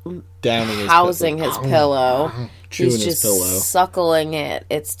downing housing his pillow. Chewing He's his just pillow. suckling it.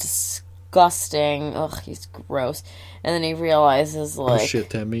 It's disgusting. Ugh, he's gross. And then he realizes, like... Oh, shit,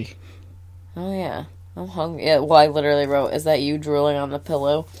 Tammy. Oh, yeah. I'm hungry. Yeah, well, I literally wrote, is that you drooling on the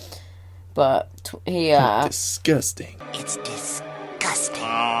pillow? But he, Disgusting. It's disgusting.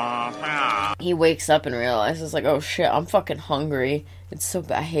 he wakes up and realizes, like, oh, shit, I'm fucking hungry. It's so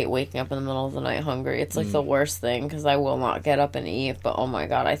bad. I hate waking up in the middle of the night hungry. It's, like, the worst thing, because I will not get up and eat, but, oh, my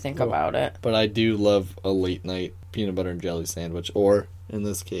God, I think about it. But I do love a late-night peanut butter and jelly sandwich, or, in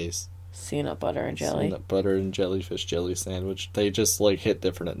this case... Peanut butter and jelly. Peanut butter and jellyfish jelly sandwich. They just, like, hit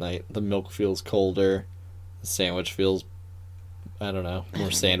different at night. The milk feels colder. The sandwich feels, I don't know, more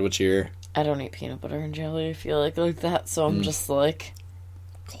sandwichier. I don't eat peanut butter and jelly, I feel like that, so I'm just like...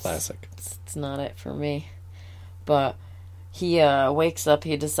 Classic. It's not it for me. But he wakes up,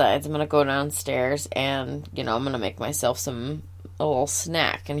 he decides, I'm going to go downstairs and, you know, I'm going to make myself a little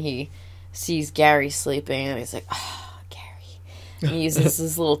snack. And he sees Gary sleeping and he's like, oh, Gary. And he uses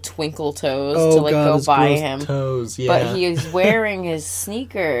his little twinkle toes to, like, go by him. Toes, yeah. But he's wearing his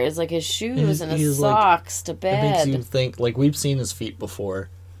sneakers, like his shoes and his socks to bed. It makes you think, like, we've seen his feet before.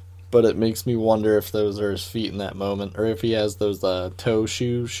 But it makes me wonder if those are his feet in that moment, or if he has those toe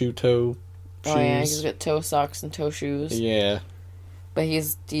shoe toe shoes. Oh yeah, he's got toe socks and toe shoes. Yeah. But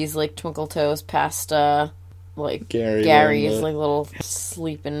he's like twinkle toes past like Gary's like little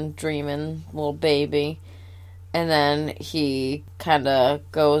sleeping, dreaming little baby. And then he kind of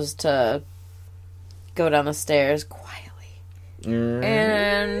goes to go down the stairs quietly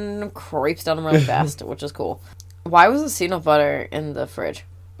and creeps down them really fast, which is cool. Why was the peanut butter in the fridge?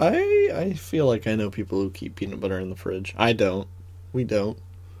 I feel like I know people who keep peanut butter in the fridge. I don't. We don't.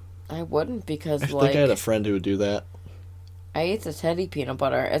 I wouldn't, because, I think I had a friend who would do that. I eat the Teddy peanut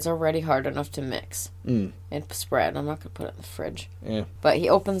butter. It's already hard enough to mix and spread. I'm not going to put it in the fridge. Yeah. But he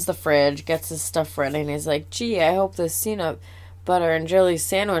opens the fridge, gets his stuff ready, and he's like, gee, I hope this peanut butter and jelly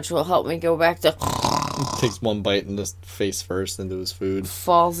sandwich will help me go back to... He takes one bite and just face first into his food.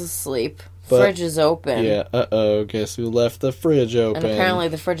 Falls asleep. But, fridge is open. Yeah, guess who left the fridge open? And apparently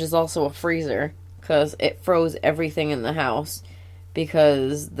the fridge is also a freezer, because it froze everything in the house,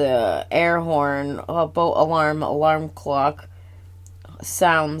 because the air horn, boat alarm clock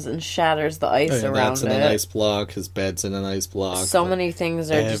sounds and shatters the ice around that's in it. an ice block. His bed's in an ice block. So many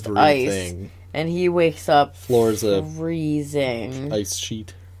things are just ice. And he wakes up Floor's freezing. Ice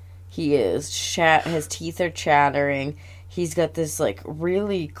sheet. He is. His teeth are chattering. He's got this, like,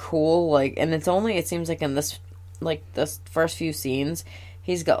 really cool, like, and it seems like in this, like, this first few scenes,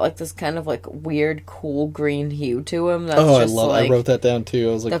 he's got, like, this kind of, like, weird, cool green hue to him. That's just, I wrote that down, too.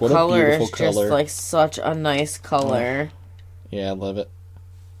 I was like, what a beautiful color. Just, like, such a nice color. Yeah, I love it.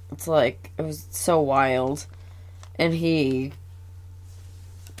 It's, like, it was so wild. And he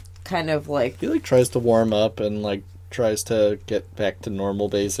kind of, like... He, like, tries to warm up and, like, tries to get back to normal,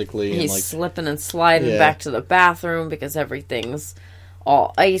 basically. He's and, like, slipping and sliding back to the bathroom because everything's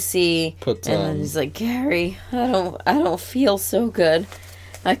all icy. Then he's like, Gary, I don't feel so good.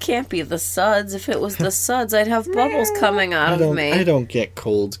 I can't be the suds. If it was the suds, I'd have bubbles coming out of me. I don't get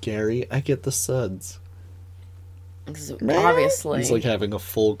colds, Gary. I get the suds. Obviously. He's like having a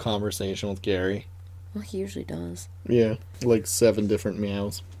full conversation with Gary. Well, he usually does. Yeah, like 7 different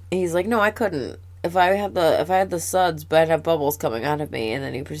meows. He's like, no, I couldn't. If I had the suds, but I'd have bubbles coming out of me, and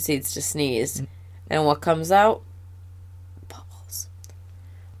then he proceeds to sneeze. And what comes out? Bubbles.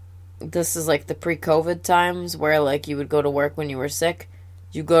 This is like the pre-COVID times where, like, you would go to work when you were sick.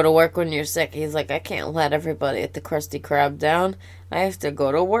 You go to work when you're sick. He's like, I can't let everybody at the Krusty Krab down. I have to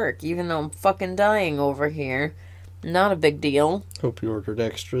go to work, even though I'm fucking dying over here. Not a big deal. Hope you ordered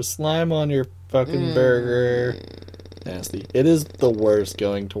extra slime on your fucking burger. Nasty. It is the worst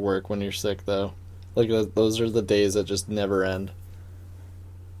going to work when you're sick, though. Like, those are the days that just never end.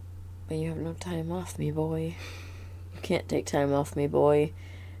 But you have no time off, me boy. You can't take time off, me boy.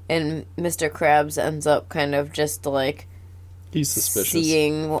 And Mr. Krabs ends up kind of just, like... He's suspicious.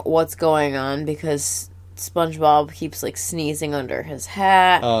 Seeing what's going on because SpongeBob keeps, like, sneezing under his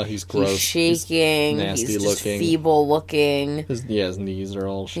hat. Oh, he's gross. He's shaking. He's nasty he's just looking. feeble looking. His knees are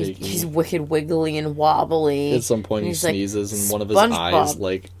all shaky. He's wicked wiggly and wobbly. At some point he sneezes and one of his eyes,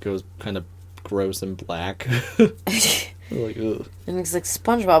 like, goes kind of gross and black. Like, ugh. And he's like,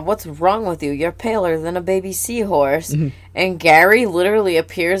 SpongeBob, what's wrong with you? You're paler than a baby seahorse. And Gary literally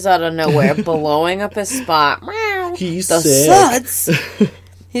appears out of nowhere, blowing up his spot. He's the sick. suds.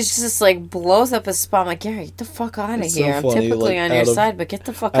 He's just like blows up his spot. I'm like, Gary, get the fuck out of here. I'm typically on your side, but get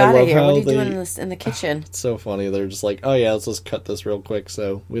the fuck out of here. What are you doing in the kitchen? It's so funny. They're just like, oh yeah, let's just cut this real quick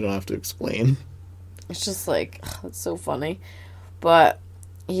so we don't have to explain. It's just like, it's so funny. But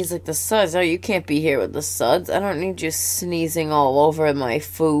he's like, the suds. Oh, you can't be here with the suds. I don't need you sneezing all over my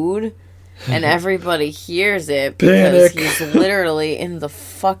food. And everybody hears it because he's literally in the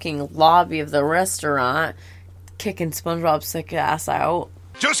fucking lobby of the restaurant kicking SpongeBob's sick ass out.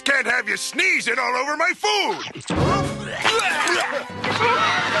 Just can't have you sneezing all over my food!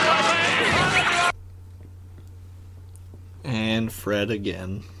 And Fred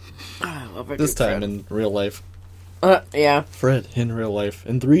again. I love it. This time in real life. Yeah. Fred in real life.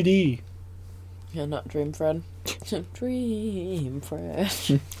 In 3D. Yeah, not Dream Fred. Dream Fred.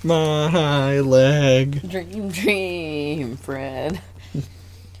 My leg. Dream Fred.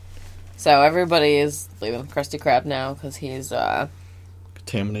 So everybody is leaving Krusty Krab now because he's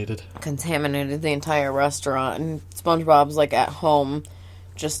contaminated the entire restaurant, and SpongeBob's like at home,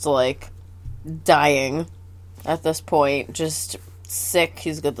 just like dying at this point, just sick.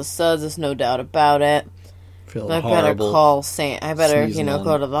 He's got the suds. There's no doubt about it. I better call I better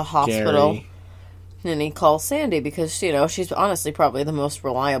go to the hospital. Gary. And he calls Sandy because, she's honestly probably the most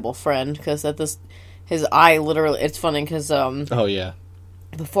reliable friend. Because his eye literally... It's funny because... oh, yeah.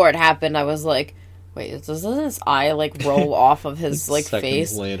 Before it happened, I was like, wait, doesn't his eye, like, roll off of his, like,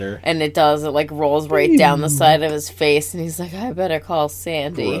 face? Later. And it does. It, like, rolls right down the side of his face. And he's like, I better call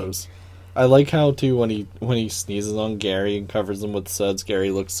Sandy. Gross. I like how, too, when he sneezes on Gary and covers him with suds,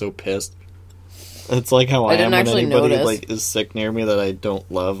 Gary looks so pissed. It's like how I am when anybody, like, is sick near me that I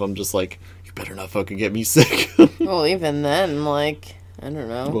don't love. I'm just like... Better not fucking get me sick. Well, even then, like, I don't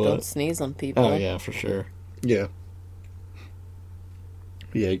know. What? Don't sneeze on people. Oh, yeah, for sure. Yeah.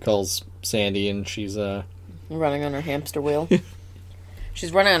 Yeah, he calls Sandy and she's, running on her hamster wheel.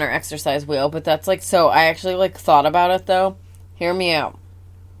 She's running on her exercise wheel, but that's, like, so I actually, like, thought about it, though. Hear me out.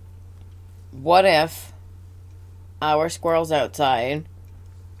 What if our squirrels outside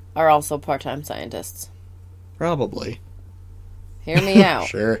are also part-time scientists? Probably. Hear me out.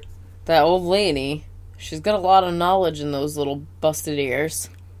 Sure. That old lady, she's got a lot of knowledge in those little busted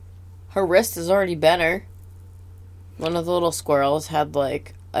ears. Her wrist is already better. One of the little squirrels had,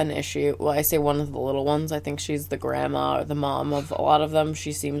 like, an issue. Well, I say one of the little ones. I think she's the grandma or the mom of a lot of them.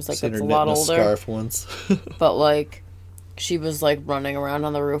 She seems like it's a lot older. Scarf once. But, like, she was, like, running around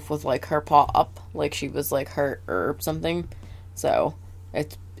on the roof with, like, her paw up. Like, she was, like, hurt or something. So,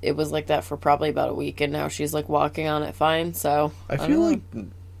 it was like that for probably about a week, and now she's, like, walking on it fine, so... I feel like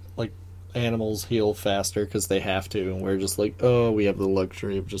animals heal faster because they have to, and we're just like, oh, we have the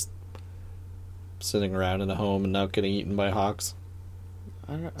luxury of just sitting around in a home and not getting eaten by hawks.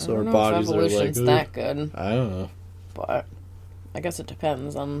 I don't know if evolution's that good. I don't know. But I guess it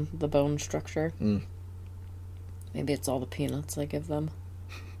depends on the bone structure. Maybe it's all the peanuts I give them.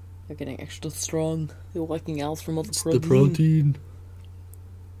 They're getting extra strong. They're liking else from all the protein. The protein.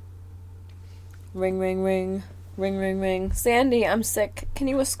 Ring, ring, ring. Ring, ring, ring. Sandy, I'm sick. Can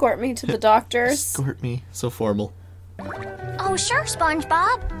you escort me to the doctor's? Escort me. So formal. Oh, sure,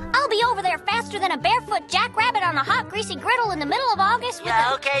 SpongeBob. I'll be over there faster than a barefoot jackrabbit on a hot, greasy griddle in the middle of August with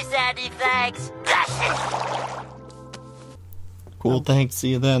okay, Sandy, thanks. Cool, thanks. See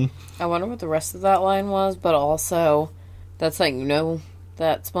you then. I wonder what the rest of that line was, but also, that's like,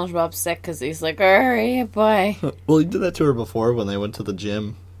 that SpongeBob's sick because he's like, hurry, boy. Well, he did that to her before when they went to the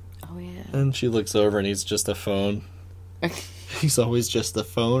gym. Oh, yeah. And she looks over and he's just a phone. He's always just a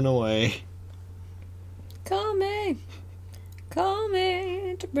phone away. Call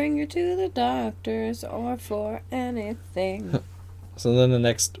me to bring you to the doctors or for anything. So then the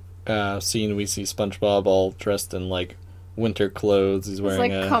next scene we see SpongeBob all dressed in like winter clothes. He's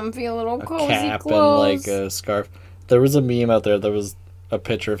wearing a comfy little cozy cap clothes. and like a scarf. There was a meme out there that was a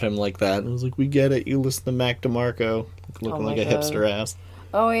picture of him like that. And it was like, we get it. You listen to Mac DeMarco. Looking like a hipster ass.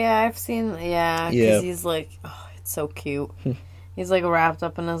 Oh, yeah, I've seen... Yeah, because he's like... Oh, it's so cute. He's like wrapped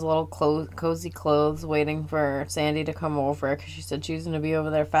up in his little cozy clothes waiting for Sandy to come over because she said she was going to be over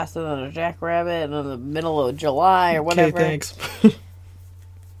there faster than a jackrabbit in the middle of July or whatever. Okay, thanks.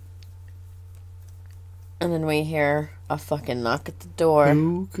 And then we hear a fucking knock at the door.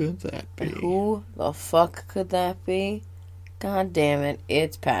 Who could that be? Who the fuck could that be? God damn it,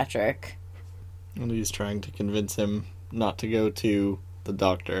 it's Patrick. And he's trying to convince him not to go to the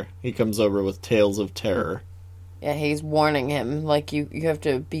doctor. He comes over with tales of terror. Yeah, he's warning him, like, you have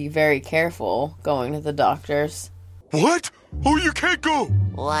to be very careful going to the doctors. What? Oh, you can't go!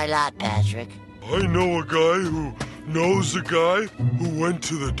 Why not, Patrick? I know a guy who knows a guy who went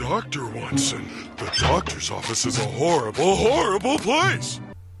to the doctor once, and the doctor's office is a horrible, horrible place!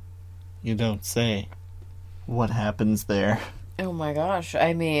 You don't say. What happens there? Oh my gosh,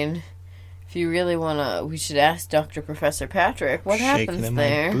 I mean, if you really wanna, we should ask Dr. Professor Patrick, what Shaking happens in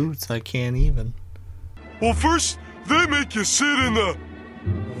there? my boots, I can't even. Well, first, they make you sit in the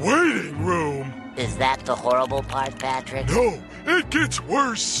waiting room. Is that the horrible part, Patrick? No, it gets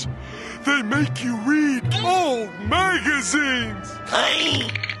worse. They make you read old magazines.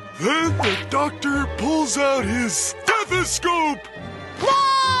 Then the doctor pulls out his stethoscope.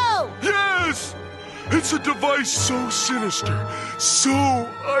 No! Yes! It's a device so sinister, so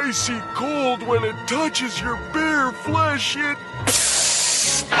icy cold when it touches your bare flesh, it...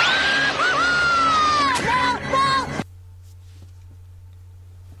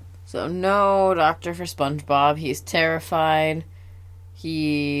 So no doctor for SpongeBob. He's terrified.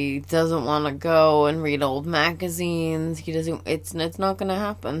 He doesn't want to go and read old magazines. He doesn't. It's not gonna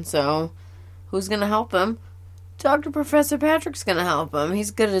happen. So who's gonna help him? Dr. Professor Patrick's gonna help him.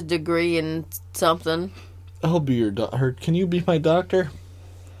 He's got a degree in something. I'll be your doctor. Can you be my doctor?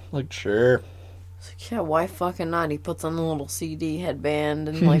 Like, sure. It's like, yeah, why fucking not? He puts on a little CD headband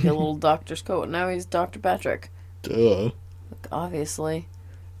and like a little doctor's coat. And now he's Dr. Patrick. Duh. Like, obviously.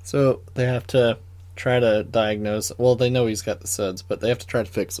 So they have to try to diagnose... Well, they know he's got the SUDS, but they have to try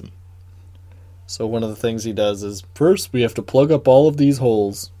to fix him. So one of the things he does is, first we have to plug up all of these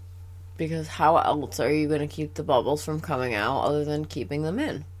holes. Because how else are you going to keep the bubbles from coming out other than keeping them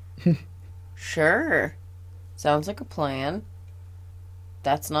in? Sure. Sounds like a plan.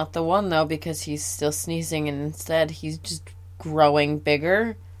 That's not the one, though, because he's still sneezing, and instead he's just growing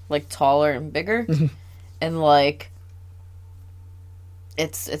bigger, like taller and bigger. And, like...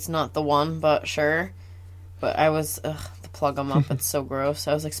 It's not the one, but sure. But I was... to plug him up, it's so gross.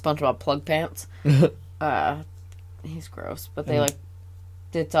 I was like, SpongeBob plug pants. He's gross. But they, like...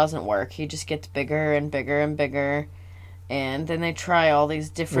 It doesn't work. He just gets bigger and bigger and bigger. And then they try all these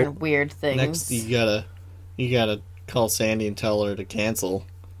different weird things. Next, you gotta call Sandy and tell her to cancel.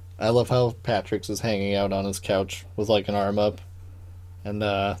 I love how Patrick's is hanging out on his couch with, like, an arm up. And,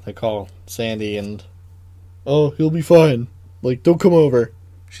 they call Sandy and... Oh, he'll be fine. Like, don't come over.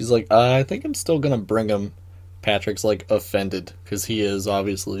 She's like, I think I'm still gonna bring him. Patrick's, like, offended, because he is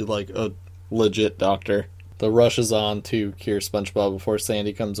obviously, like, a legit doctor. The rush is on to cure SpongeBob before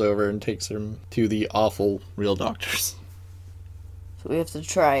Sandy comes over and takes him to the awful real doctors. So we have to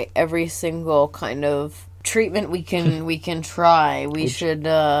try every single kind of treatment we can try.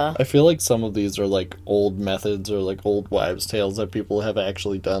 I feel like some of these are, like, old methods or, like, old wives' tales that people have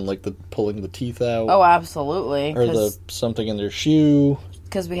actually done, like the pulling the teeth out. Oh, absolutely. Or the something in their shoe.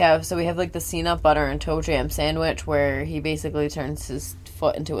 Because we have like the peanut butter and toe jam sandwich where he basically turns his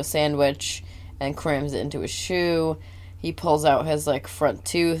foot into a sandwich and crams it into his shoe. He pulls out his, like, front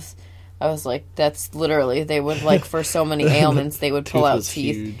tooth. I was like, that's literally, they would, like, for so many ailments, they would pull out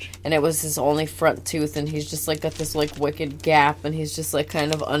teeth. Huge. And it was his only front tooth, and he's just, like, got this, like, wicked gap, and he's just, like,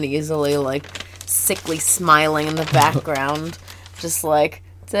 kind of uneasily, like, sickly smiling in the background. Just like,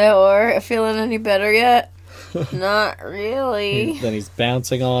 or feeling any better yet? Not really. Then he's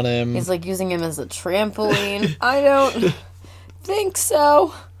bouncing on him. He's, like, using him as a trampoline. I don't think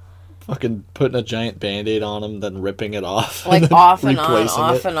so. Fucking putting a giant Band-Aid on him, then ripping it off. Like, off and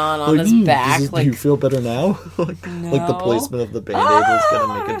on his back. Do you feel better now? Like, no. Like the placement of the Band-Aid was going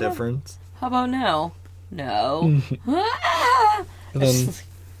to make a difference. How about now? No. And then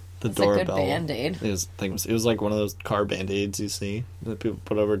the doorbell. Band-Aid. It was like one of those car Band-Aids you see that people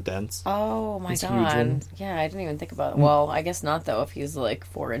put over dents. Oh my god. Yeah, I didn't even think about it. Well, I guess not, though, if he's like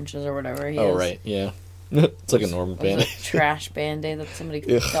 4 inches or whatever he is. Oh, right, yeah. It's like a normal Band-Aid. A trash Band-Aid that somebody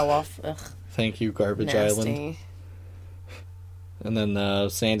fell off. Ugh. Thank you, Garbage Nasty. Island. And then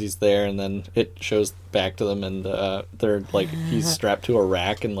Sandy's there, and then it shows back to them, and they're like, he's strapped to a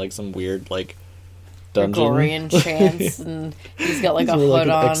rack in like some weird like dungeon. Gregorian chants, and he's got like a He's hood an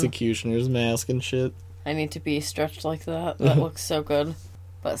on. executioner's mask and shit. I need to be stretched like that. That looks so good.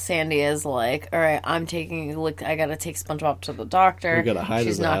 But Sandy is like, all right, I gotta take SpongeBob to the doctor. We gotta hide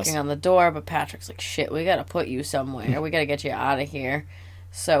She's his knocking ass. on the door, but Patrick's like, shit, we gotta put you somewhere. We gotta get you out of here.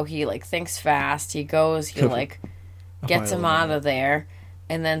 So he, like, thinks fast. He goes, he, like, gets him out of there.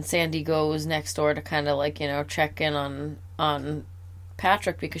 And then Sandy goes next door to kind of, like, you know, check in on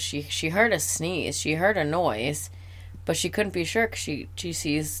Patrick because she heard a sneeze. She heard a noise, but she couldn't be sure because she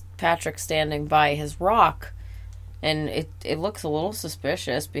sees Patrick standing by his rock. And it looks a little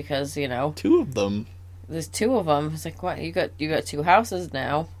suspicious because, you know... Two of them. There's two of them. It's like, what? You got two houses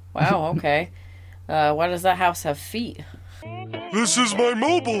now. Wow, okay. Why does that house have feet? This is my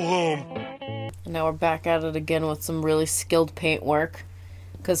mobile home. And now we're back at it again with some really skilled paint work.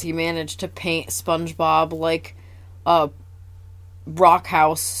 Because he managed to paint SpongeBob like a rock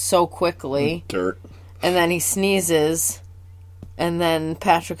house so quickly. Dirt. And then he sneezes. And then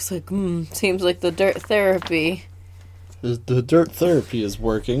Patrick's like, seems like the dirt therapy. The dirt therapy is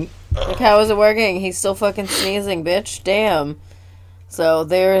working. Like, how is it working? He's still fucking sneezing, bitch. Damn. So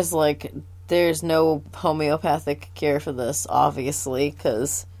there's no homeopathic cure for this, obviously,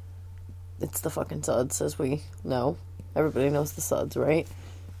 because it's the fucking suds, as we know. Everybody knows the suds, right?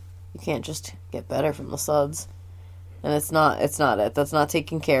 You can't just get better from the suds. And it's not it. That's not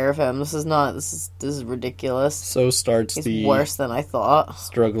taking care of him. This is ridiculous. So starts He's worse than I thought.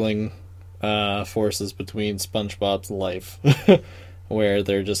 Struggling forces between SpongeBob's life, where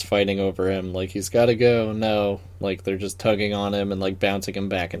they're just fighting over him. Like, he's got to go. No, like they're just tugging on him and like bouncing him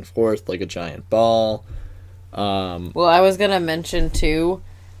back and forth like a giant ball. Well, I was gonna mention too,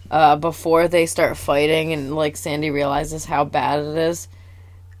 before they start fighting and like Sandy realizes how bad it is.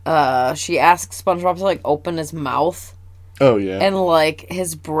 She asks SpongeBob to like open his mouth. Oh yeah, and like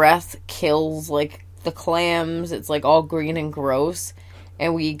his breath kills like the clams. It's like all green and gross.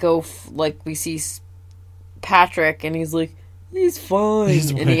 And we go, we see Patrick, and he's like, he's fine.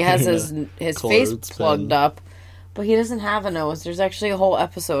 And he has his face plugged up, but he doesn't have a nose. There's actually a whole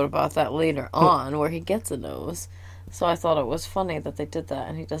episode about that later on where he gets a nose. So I thought it was funny that they did that,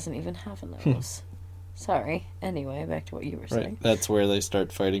 and he doesn't even have a nose. Sorry. Anyway, back to what you were saying. Right, that's where they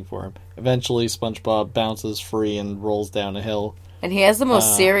start fighting for him. Eventually, SpongeBob bounces free and rolls down a hill. And he has the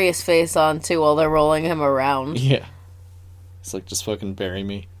most serious face on, too, while they're rolling him around. Yeah. It's like, just fucking bury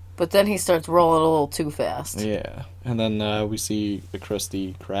me. But then he starts rolling a little too fast. Yeah. And then we see the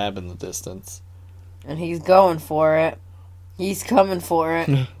Krusty Krab in the distance. And he's going for it. He's coming for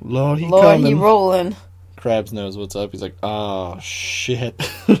it. Lord, he rolling. Krabs knows what's up. He's like, oh, shit.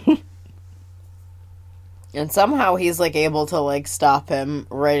 And somehow he's, like, able to, like, stop him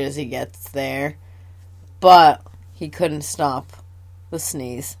right as he gets there. But he couldn't stop the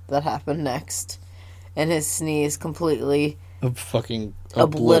sneeze that happened next. And his sneeze completely... fucking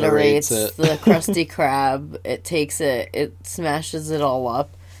obliterates it. the Krusty Krab. It smashes it all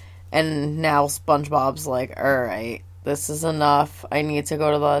up. And now SpongeBob's like, alright, this is enough. I need to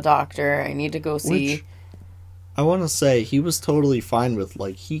go to the doctor. I need to go see... Which, I want to say, he was totally fine with,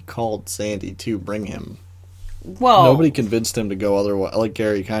 like, he called Sandy to bring him. Well... Nobody convinced him to go otherwise, like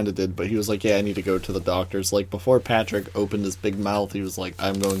Gary kind of did, but he was like, yeah, I need to go to the doctors. Like, before Patrick opened his big mouth, he was like,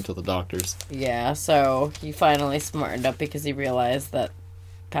 I'm going to the doctors. Yeah, so he finally smartened up because he realized that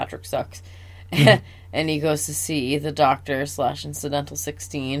Patrick sucks. And he goes to see the doctor / Incidental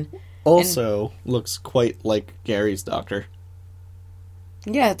 16. Also, looks quite like Gary's doctor.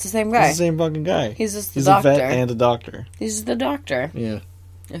 Yeah, it's the same guy. He's the same fucking guy. He's just the doctor. He's a vet and a doctor. He's the doctor. Yeah.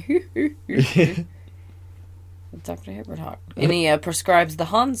 Dr. Hibbert. And he prescribes the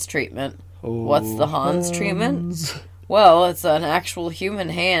Hans treatment. Oh, What's the Hans treatment? Well, it's an actual human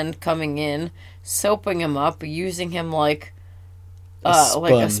hand coming in, soaping him up, using him like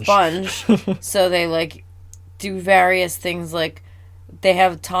a sponge. So they like do various things, like they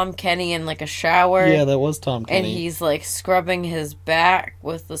have Tom Kenny in like a shower. Yeah, that was Tom Kenny. And he's like scrubbing his back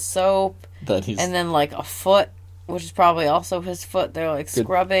with the soap. And then like a foot, which is probably also his foot, they're like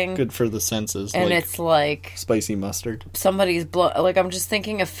scrubbing. Good for the senses. And like it's like spicy mustard. Somebody's like, I'm just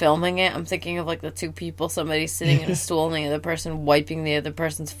thinking of filming it. I'm thinking of like the two people, somebody sitting in a stool and the other person wiping the other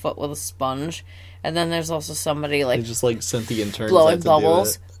person's foot with a sponge. And then there's also somebody like... They just like sent the interns blowing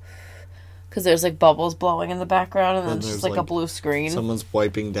bubbles. Because there's like bubbles blowing in the background and then it's just like a blue screen. Someone's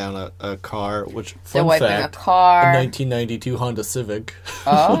wiping down a car, which, they're wiping fact, a car. A 1992 Honda Civic.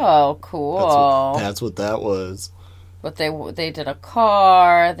 Oh, cool. That's what that was. But they did a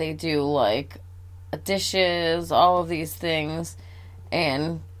car, they do, like, dishes, all of these things.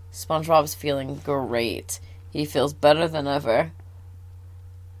 And SpongeBob's feeling great. He feels better than ever.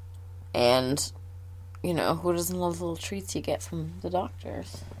 And you know, who doesn't love the little treats you get from the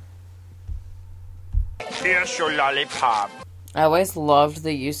doctors? Here's your lollipop. I always loved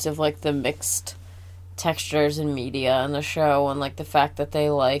the use of, like, the mixed textures in media in the show, and, like, the fact that they,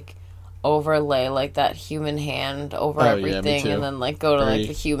 like, overlay, like, that human hand over everything, and then, like, go to, like,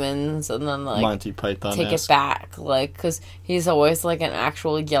 the humans, and then, like, Monty Python take it back, like, because he's always, like, an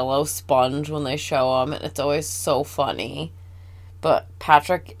actual yellow sponge when they show him, and it's always so funny. But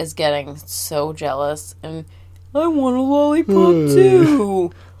Patrick is getting so jealous, and I want a lollipop,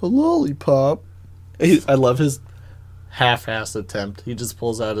 too! A lollipop? I love his half-assed attempt. He just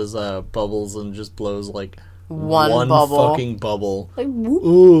pulls out his bubbles and just blows, like, one bubble. Fucking bubble. Like,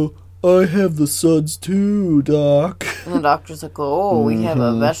 whoop. Oh, I have the suds too, Doc. And the doctor's like, oh, we have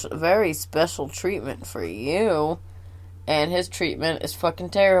a very special treatment for you. And his treatment is fucking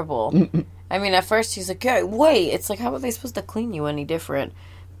terrible. I mean, at first he's like, hey, wait, it's like, how are they supposed to clean you any different?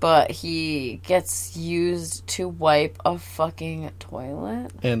 But he gets used to wipe a fucking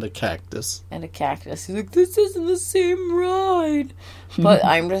toilet. And a cactus. He's like, this isn't the same ride. But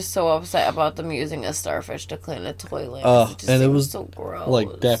I'm just so upset about them using a starfish to clean a toilet. And it was so gross.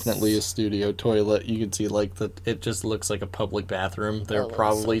 Like, definitely a studio toilet. You can see, like, it just looks like a public bathroom. They're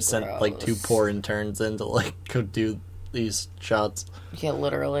probably sent, like, 2 poor interns in to, like, go do these shots. Yeah,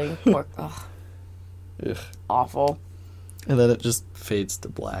 literally. Poor, awful. And then it just fades to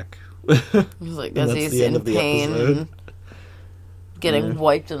black. He's like, as he's in pain and getting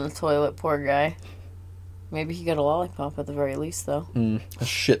wiped in the toilet, poor guy. Maybe he got a lollipop at the very least, though. A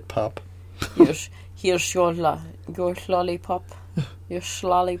shit pop. Here's your lollipop. Your schlollipop. Here's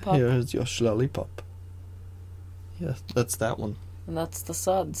your schlollipop. Yeah, that's that one. And that's the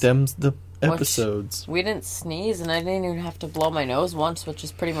suds. Them's the episodes. We didn't sneeze, and I didn't even have to blow my nose once, which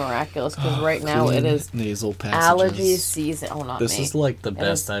is pretty miraculous, because right now it is nasal passages. Allergy season. Oh, not This me. is, like, the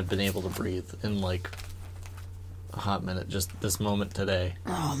best I've been able to breathe in, like, a hot minute. Just this moment today.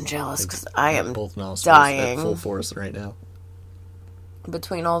 Oh, I'm jealous, because I am both nostrils dying. at full force right now.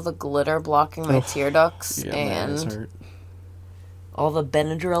 Between all the glitter blocking my tear ducts and all the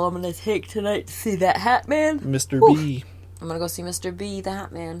Benadryl I'm going to take tonight to see that Hat Man. Mr. Whew. B. I'm going to go see Mr. B, the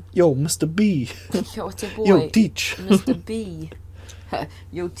Hat Man. Yo, Mr. B. Yo, it's your boy. Yo, teach. Mr. B.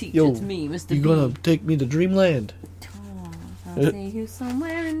 Yo, teach, it's me, Mr. B. You gonna take me to Dreamland? I'll see you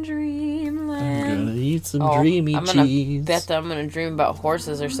somewhere in Dreamland. I'm gonna eat some dreamy cheese. I bet that I'm gonna dream about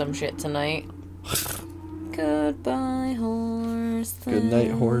horses or some shit tonight. Goodbye, horse. Good night,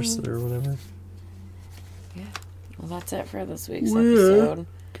 horse, or whatever. Yeah. Well, that's it for this week's episode.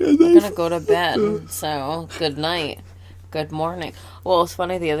 I'm gonna go to bed, so good night. Good morning. Well, it's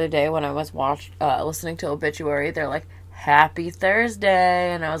funny, the other day when I was listening to Obituary, they're like, Happy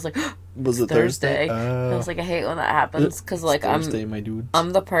Thursday, and I was like, was it Thursday? I was like, I hate when that happens, because, like, Thursday, my dude.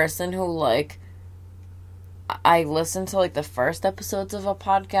 I'm the person who, like, I listen to, like, the first episodes of a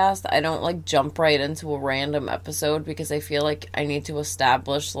podcast. I don't, like, jump right into a random episode, because I feel like I need to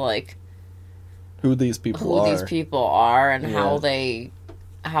establish, like, who these people are and how their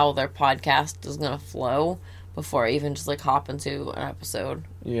podcast is gonna flow before I even just, like, hop into an episode.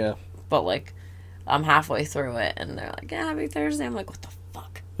 Yeah. But, like, I'm halfway through it, and they're like, yeah, Happy Thursday. I'm like, what the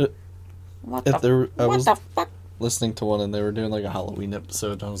fuck? I was listening to one, and they were doing, like, a Halloween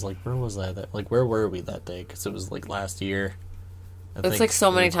episode, and I was like, where was that? Like, where were we that day? Because it was, like, last year. It's, like, so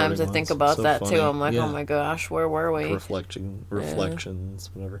many times I think about that, too. I'm like, oh my gosh, where were we? Reflections,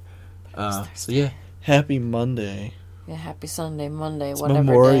 whatever. So, yeah, happy Monday. Yeah, happy Sunday, Monday, it's whatever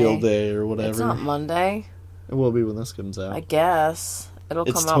Memorial Day or whatever. It's not Monday. It will be when this comes out. I guess. It'll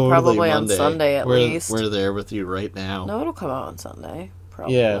come out totally probably Monday. on Sunday at least. We're there with you right now. No, it'll come out on Sunday.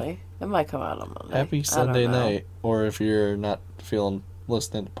 Probably. Yeah. It might come out on Monday. Happy Sunday night. Or if you're not feeling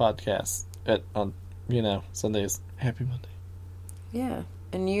listening to podcasts on Sundays, happy Monday. Yeah.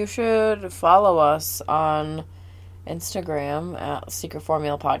 And you should follow us on Instagram at Secret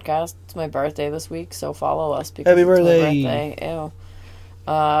Formula Podcast. It's my birthday this week, so follow us because happy birthday. It's my birthday. Ew.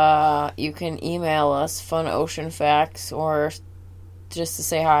 You can email us fun ocean facts or just to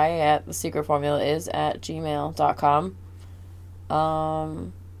say hi at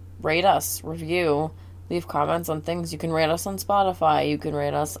thesecretformula@gmail.com. Rate us, review, leave comments on things. You can rate us on Spotify. You can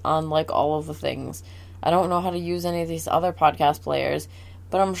rate us on, like, all of the things. I don't know how to use any of these other podcast players,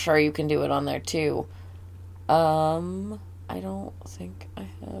 but I'm sure you can do it on there too. I don't think I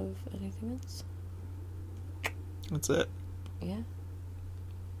have anything else. That's it. Yeah.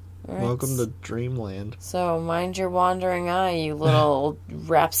 All right. Welcome to Dreamland. So, mind your wandering eye, you little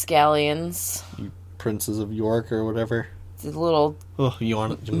rapscallions. You princes of York or whatever. The little...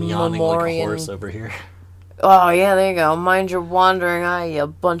 yawning like a horse over here. Oh, yeah, there you go. Mind your wandering eye, you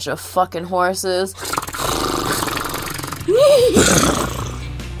bunch of fucking horses.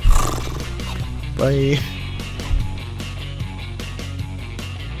 Bye.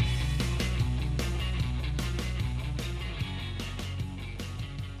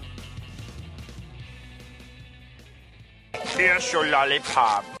 Here's your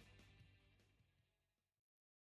lollipop.